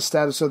about the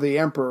status of the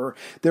emperor,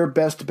 their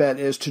best bet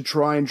is to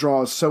try and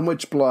draw so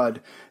much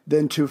blood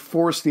than to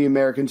force the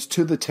Americans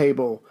to the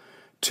table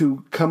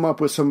to come up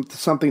with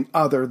something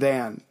other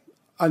than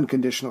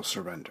unconditional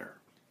surrender.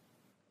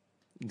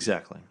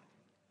 Exactly.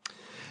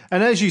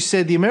 And as you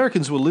said, the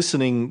Americans were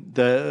listening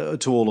to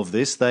all of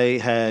this. They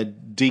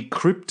had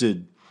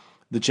decrypted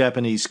the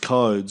Japanese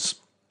codes.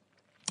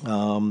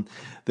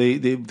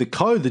 The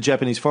code the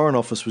Japanese Foreign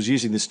Office was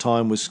using this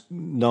time was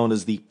known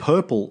as the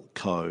Purple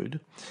Code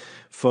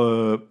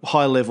for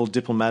high-level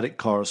diplomatic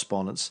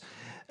correspondence.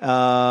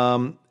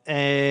 And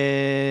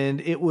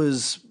it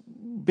was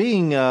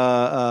being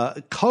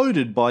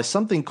coded by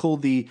something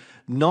called the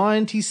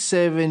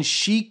 97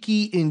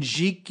 Shiki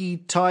Injiki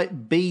Type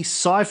B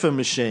cipher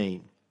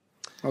machine.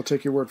 I'll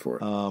take your word for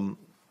it.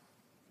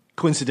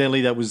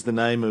 Coincidentally, that was the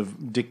name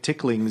of Dick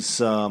Tickling's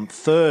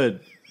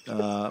third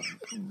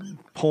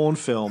porn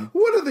film.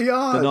 What are the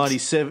odds?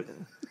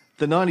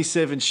 The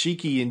 97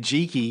 Shiki and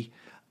Jiki,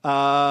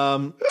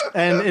 and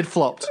it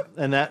flopped.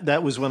 And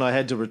that was when I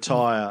had to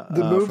retire.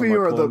 The movie from my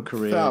or the porn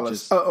career.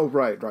 phallus?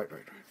 Right.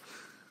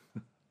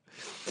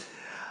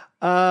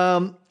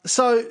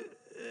 So,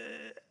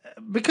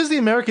 because the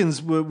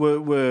Americans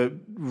were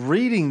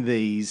reading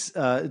these,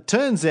 it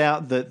turns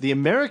out that the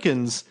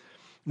Americans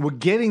were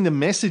getting the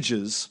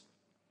messages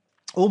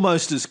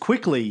almost as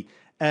quickly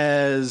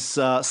as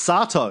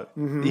Sato,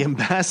 the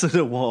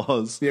ambassador,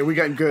 was. Yeah, we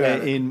got good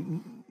at it.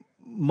 In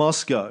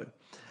Moscow.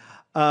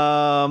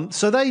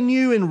 So they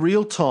knew in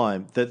real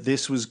time that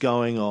this was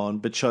going on,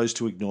 but chose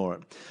to ignore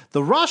it.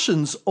 The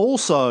Russians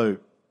also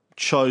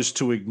chose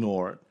to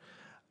ignore it.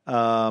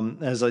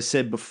 As I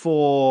said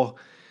before,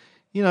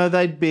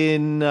 they'd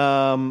been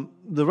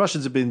the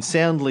Russians had been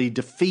soundly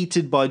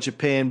defeated by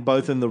Japan,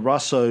 both in the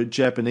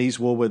Russo-Japanese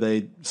War, where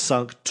they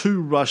sunk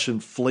 2 Russian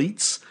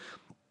fleets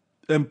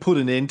and put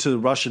an end to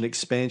Russian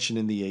expansion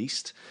in the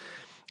east.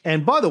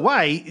 And by the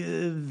way,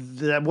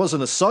 that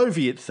wasn't a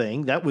Soviet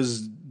thing. That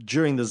was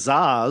during the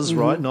Tsars,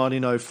 right?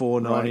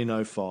 1904,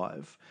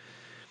 1905.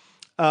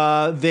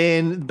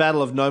 Then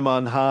Battle of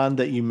Nomonhan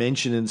that you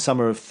mentioned in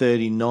summer of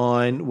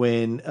 1939,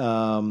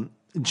 when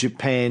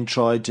Japan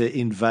tried to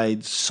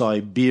invade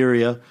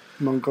Siberia,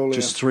 Mongolia,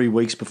 just 3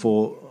 weeks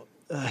before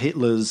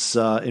Hitler's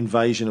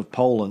invasion of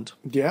Poland.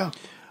 Yeah.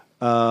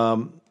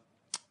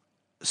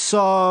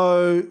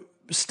 So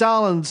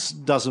Stalin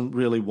doesn't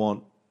really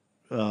want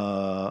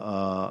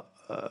to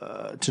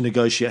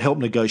help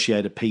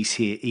negotiate a peace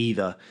here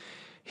either.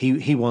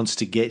 He wants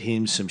to get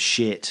him some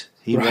shit.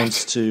 He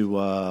wants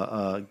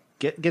to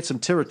get some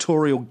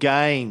territorial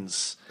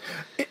gains.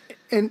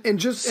 And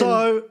just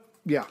so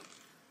yeah.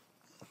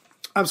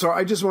 I'm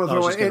sorry. I just want to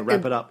throw in. Going to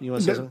wrap it up. You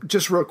want to say something?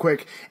 Just real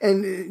quick.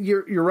 And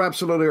you're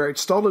absolutely right.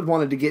 Stalin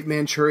wanted to get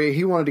Manchuria.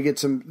 He wanted to get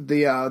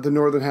the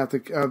northern half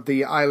of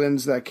the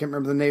islands that I can't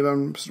remember the name of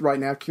them right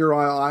now,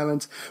 Kurile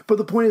Islands. But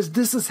the point is,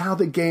 this is how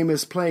the game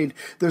is played.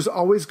 There's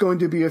always going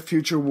to be a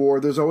future war.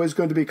 There's always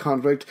going to be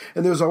conflict,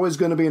 and there's always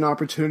going to be an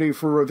opportunity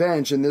for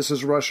revenge. And this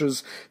is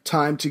Russia's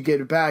time to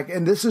get back.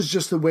 And this is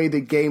just the way the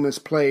game is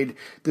played.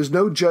 There's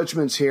no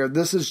judgments here.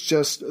 This is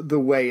just the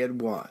way it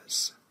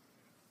was.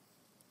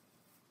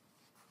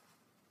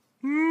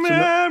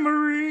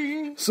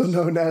 Memories. So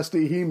no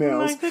nasty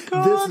emails. Like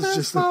the this is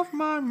just of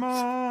my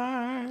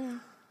mind.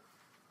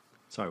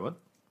 Sorry, what?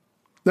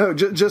 No,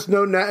 just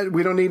no.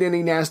 We don't need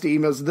any nasty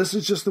emails. This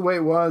is just the way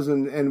it was,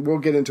 and we'll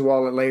get into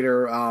all it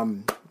later.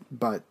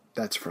 But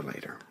that's for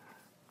later.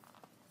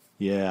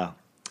 Yeah.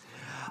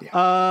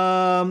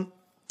 Let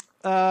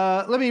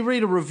me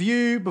read a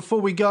review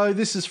before we go.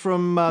 This is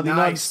from the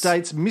United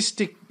States.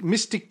 Mystic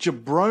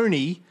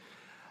Jabroni.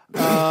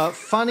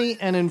 Funny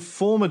and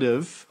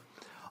informative.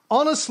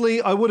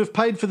 Honestly, I would have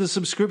paid for the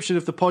subscription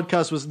if the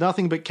podcast was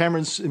nothing but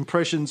Cameron's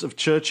impressions of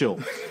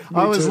Churchill.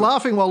 I was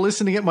laughing while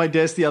listening at my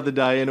desk the other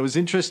day, and it was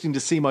interesting to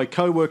see my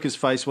co-worker's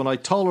face when I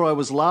told her I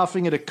was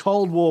laughing at a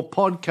Cold War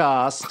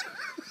podcast.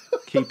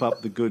 Keep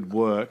up the good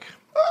work.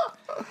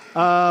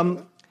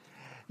 Now,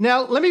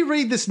 let me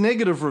read this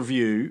negative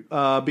review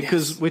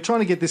because we're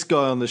trying to get this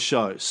guy on the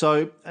show.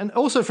 So, and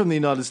also from the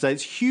United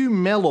States, Hugh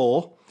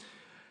Mellor,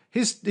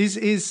 his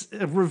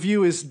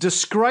review is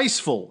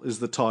disgraceful, is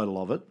the title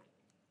of it.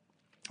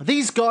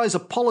 These guys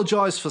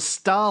apologize for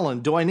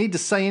Stalin. Do I need to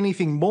say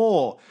anything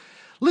more?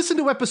 Listen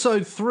to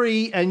episode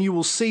 3 and you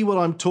will see what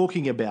I'm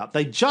talking about.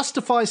 They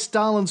justify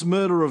Stalin's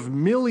murder of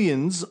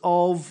millions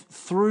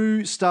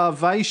through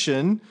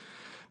starvation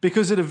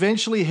because it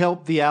eventually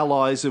helped the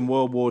Allies in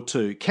World War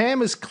II.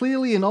 Cam is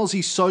clearly an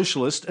Aussie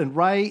socialist and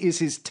Ray is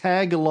his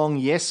tag-along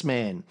yes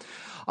man.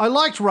 I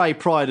liked Ray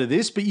prior to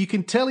this, but you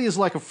can tell he is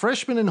like a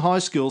freshman in high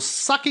school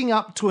sucking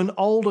up to an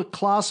older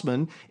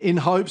classman in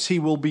hopes he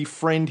will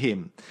befriend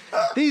him.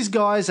 These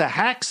guys are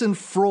hacks and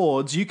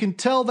frauds. You can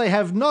tell they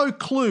have no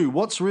clue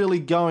what's really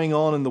going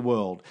on in the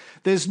world.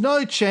 There's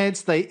no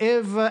chance they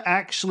ever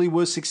actually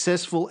were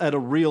successful at a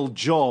real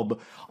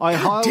job. I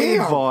highly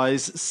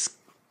advise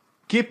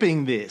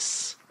skipping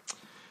this.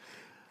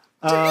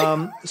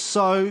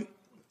 So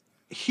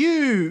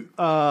Hugh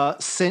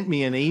sent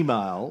me an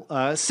email,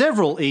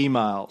 several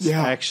emails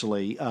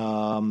actually,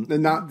 and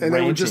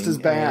they were just as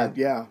bad,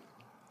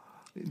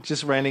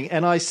 just ranting.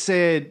 And I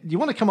said, "You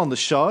want to come on the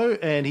show?"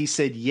 And he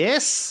said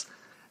yes,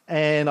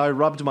 and I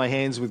rubbed my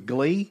hands with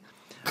glee.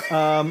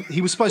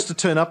 He was supposed to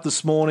turn up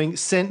this morning,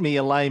 sent me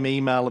a lame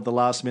email at the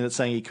last minute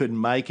saying he couldn't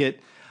make it.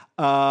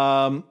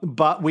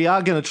 But we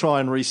are going to try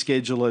and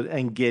reschedule it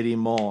and get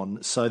him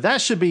on. So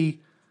that should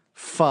be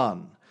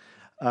fun.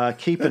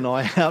 Keep an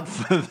eye out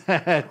for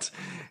that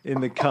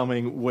in the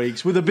coming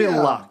weeks. With a bit of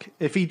luck,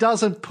 if he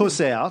doesn't puss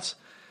out,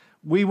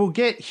 we will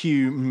get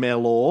Hugh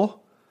Mellor,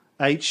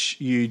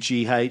 Hughmellor,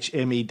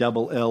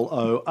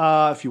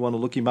 if you want to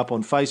look him up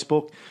on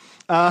Facebook.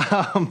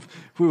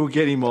 We will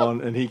get him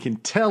on and he can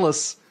tell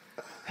us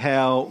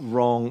how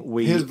wrong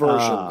we are. His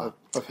version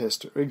of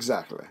history.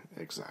 Exactly.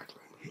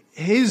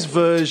 His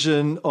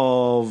version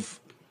of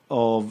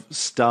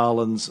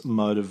Stalin's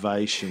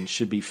motivation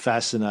should be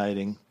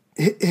fascinating.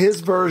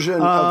 His version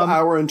of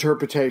our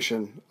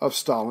interpretation of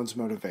Stalin's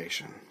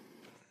motivation.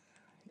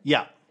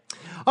 Yeah.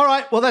 All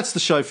right. Well, that's the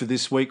show for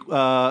this week.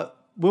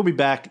 We'll be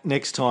back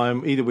next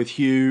time, either with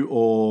Hugh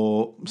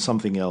or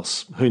something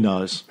else. Who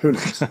knows? Who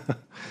knows?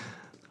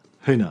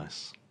 Who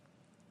knows?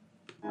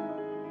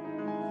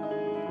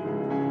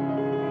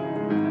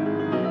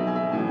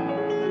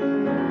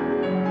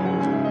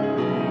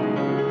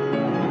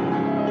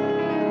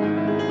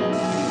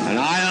 An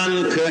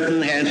iron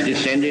curtain has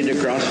descended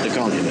across the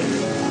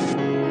continent.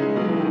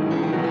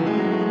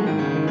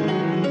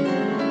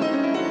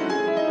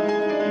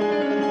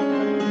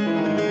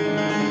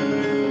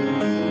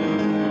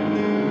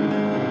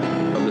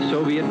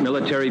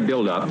 Military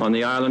buildup on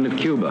the island of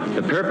Cuba.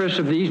 The purpose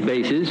of these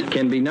bases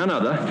can be none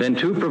other than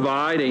to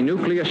provide a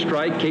nuclear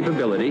strike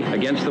capability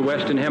against the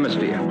Western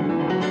Hemisphere.